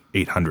couldn't put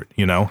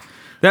 $800,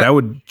 That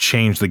would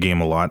change the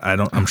game a lot.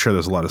 I'm sure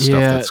there's a lot of stuff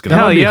that's going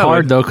that would be yeah,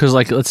 hard though, because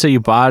like let's say you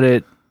bought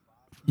it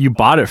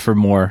for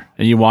more,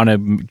 and you want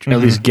to at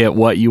least get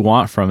what you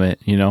want from it,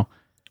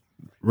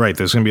 Right.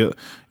 There's going to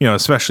be,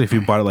 especially if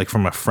you bought it like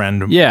from a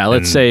friend. Yeah,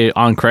 let's say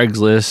on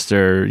Craigslist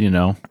or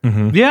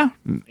Yeah.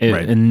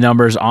 Right. and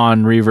numbers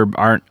on Reverb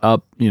aren't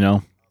up.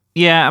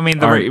 Yeah. I mean,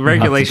 the Aren't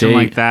regulation up to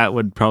like date. that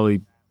would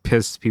probably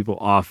piss people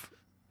off.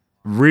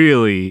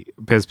 Really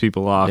piss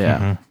people off.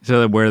 Yeah. So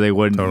that where they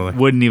Totally.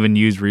 wouldn't even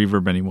use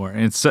Reverb anymore.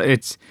 And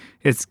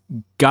it's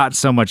got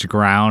so much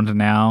ground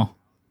now.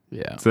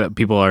 Yeah, So that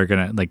people are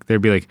gonna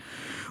they'd be like,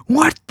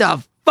 "What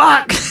the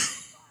fuck?"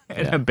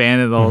 and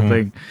abandon the whole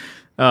thing.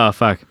 Oh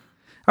fuck!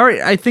 All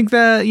right, I think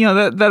that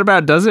that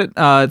about does it.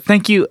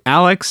 Thank you,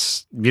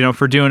 Alex.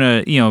 For doing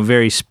a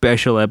very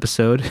special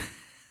episode.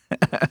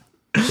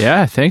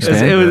 yeah. Thanks, It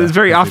man. was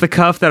very off the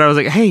cuff that I was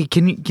like, "Hey,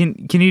 can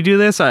you do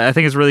this?" I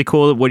think it's really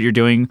cool what you're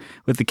doing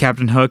with the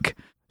Captain Hook.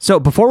 So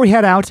before we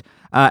head out,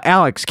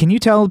 Alex, can you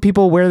tell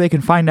people where they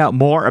can find out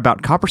more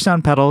about Copper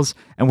Sound pedals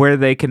and where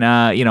they can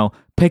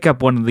pick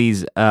up one of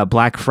these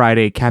Black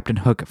Friday Captain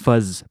Hook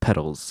fuzz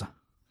pedals?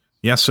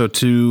 Yeah, so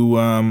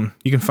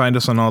you can find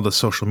us on all the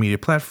social media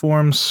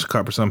platforms.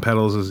 Copper Sound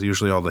Pedals is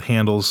usually all the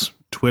handles.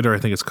 Twitter, I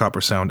think it's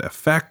Copper Sound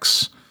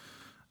FX,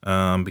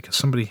 because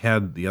somebody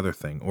had the other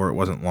thing, or it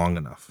wasn't long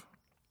enough.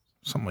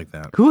 Something like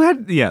that. Who had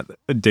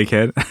a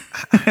dickhead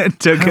I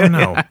don't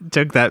know.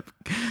 took that.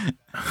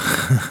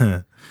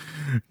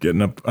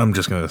 Getting up, I'm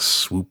just going to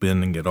swoop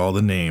in and get all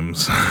the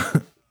names.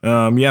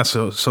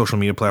 So social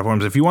media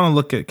platforms. If you want to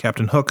look at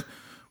Captain Hook,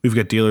 we've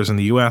got dealers in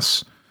the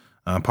U.S.,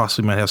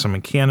 possibly might have some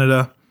in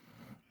Canada.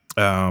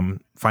 Find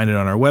it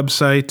on our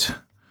website.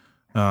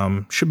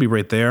 Should be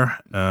right there.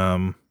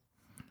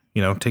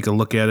 Take a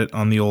look at it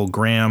on the old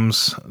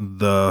grams,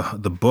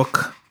 the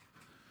book,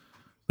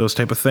 those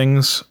type of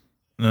things.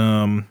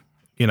 When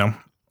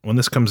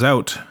this comes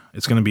out,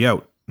 it's going to be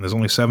out. There's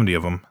only 70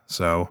 of them.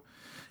 So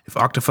if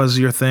Octafuzz is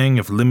your thing,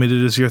 if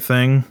Limited is your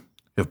thing,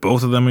 if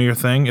both of them are your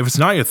thing, if it's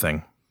not your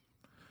thing,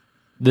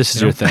 This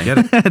is your thing. get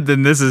it.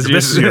 Then this is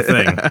Your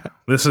thing.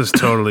 This is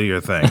totally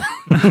your thing.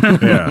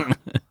 Yeah.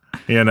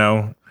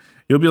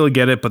 You'll be able to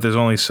get it, but there's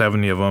only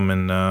 70 of them.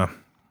 And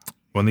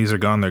when these are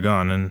gone, they're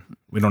gone. And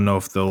we don't know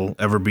if there'll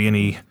ever be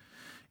any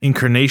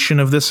incarnation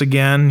of this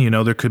again.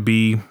 There could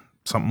be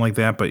something like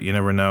that, but you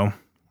never know.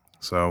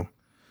 So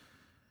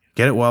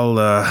get it while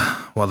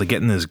the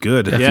getting is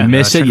good. If you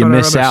miss it, check you our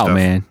miss other out, stuff.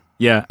 man.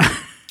 Yeah.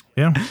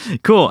 Yeah.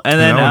 Cool. And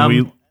then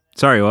and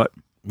sorry, what?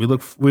 we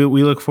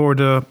look forward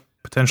to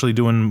potentially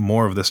doing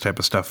more of this type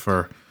of stuff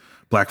for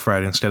Black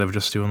Friday instead of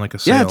just doing like a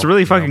sale. Yeah, it's a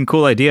really fucking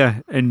cool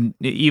idea. And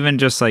even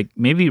just like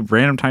maybe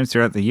random times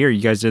throughout the year,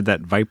 you guys did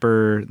that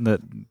Viper, the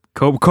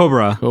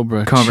Cobra.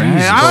 Cobra. Hey, I'm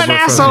Jesus. an Cobra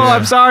asshole. yeah.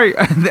 I'm sorry.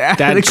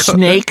 That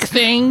snake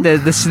thing?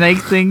 The snake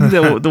thing,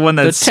 the one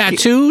that's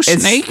tattoo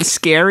it's snake?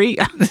 scary.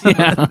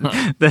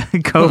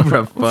 The Cobra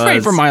I'm afraid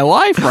fuzz. for my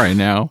life right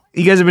now.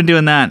 You guys have been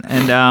doing that,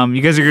 and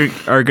you guys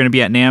are going to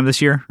be at NAMM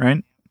this year,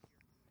 right?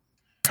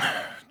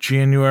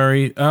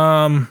 January.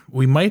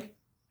 We might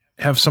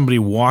have somebody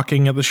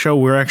walking at the show.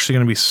 We're actually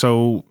going to be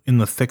so in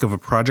the thick of a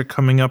project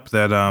coming up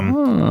that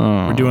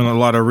we're doing a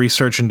lot of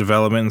research and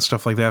development and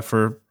stuff like that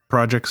for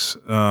projects.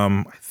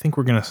 I think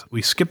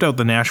we skipped out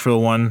the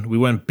Nashville one. We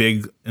went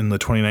big in the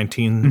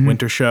 2019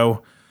 winter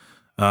show.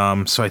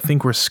 So I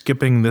think we're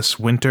skipping this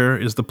winter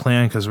is the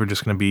plan because we're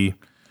just going to be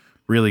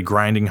really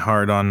grinding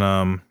hard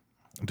on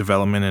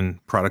development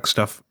and product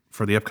stuff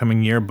for the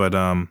upcoming year. But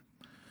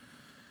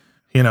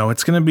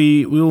it's going to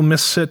be, we will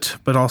miss it,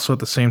 but also at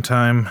the same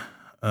time,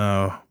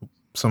 part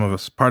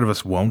of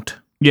us won't.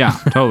 Yeah,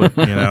 totally.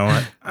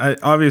 I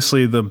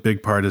obviously the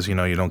big part is, you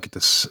don't get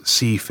to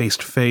see face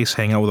to face,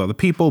 hang out with other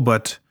people,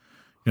 but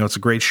it's a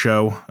great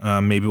show.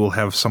 Maybe we'll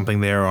have something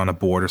there on a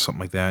board or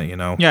something like that,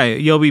 Yeah,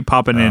 you'll be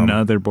popping in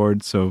other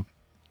boards, so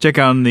check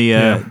out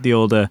the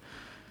old,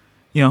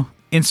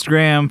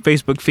 Instagram,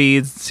 Facebook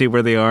feeds, see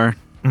where they are.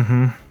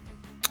 Mm-hmm.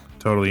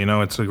 Totally.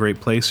 It's a great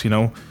place,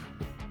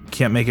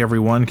 can't make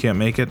everyone, can't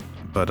make it,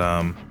 but,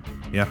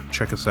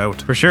 check us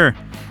out. For sure.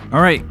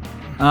 All right.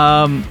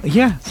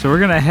 So we're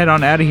going to head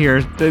on out of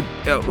here.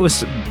 It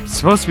was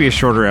supposed to be a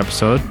shorter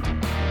episode.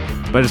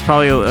 but it's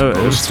probably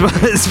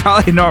it's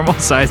probably normal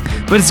size,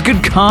 but it's good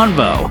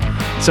convo.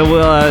 So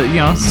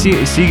we'll see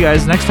you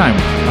guys next time.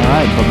 All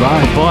right,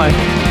 bye-bye.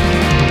 Bye.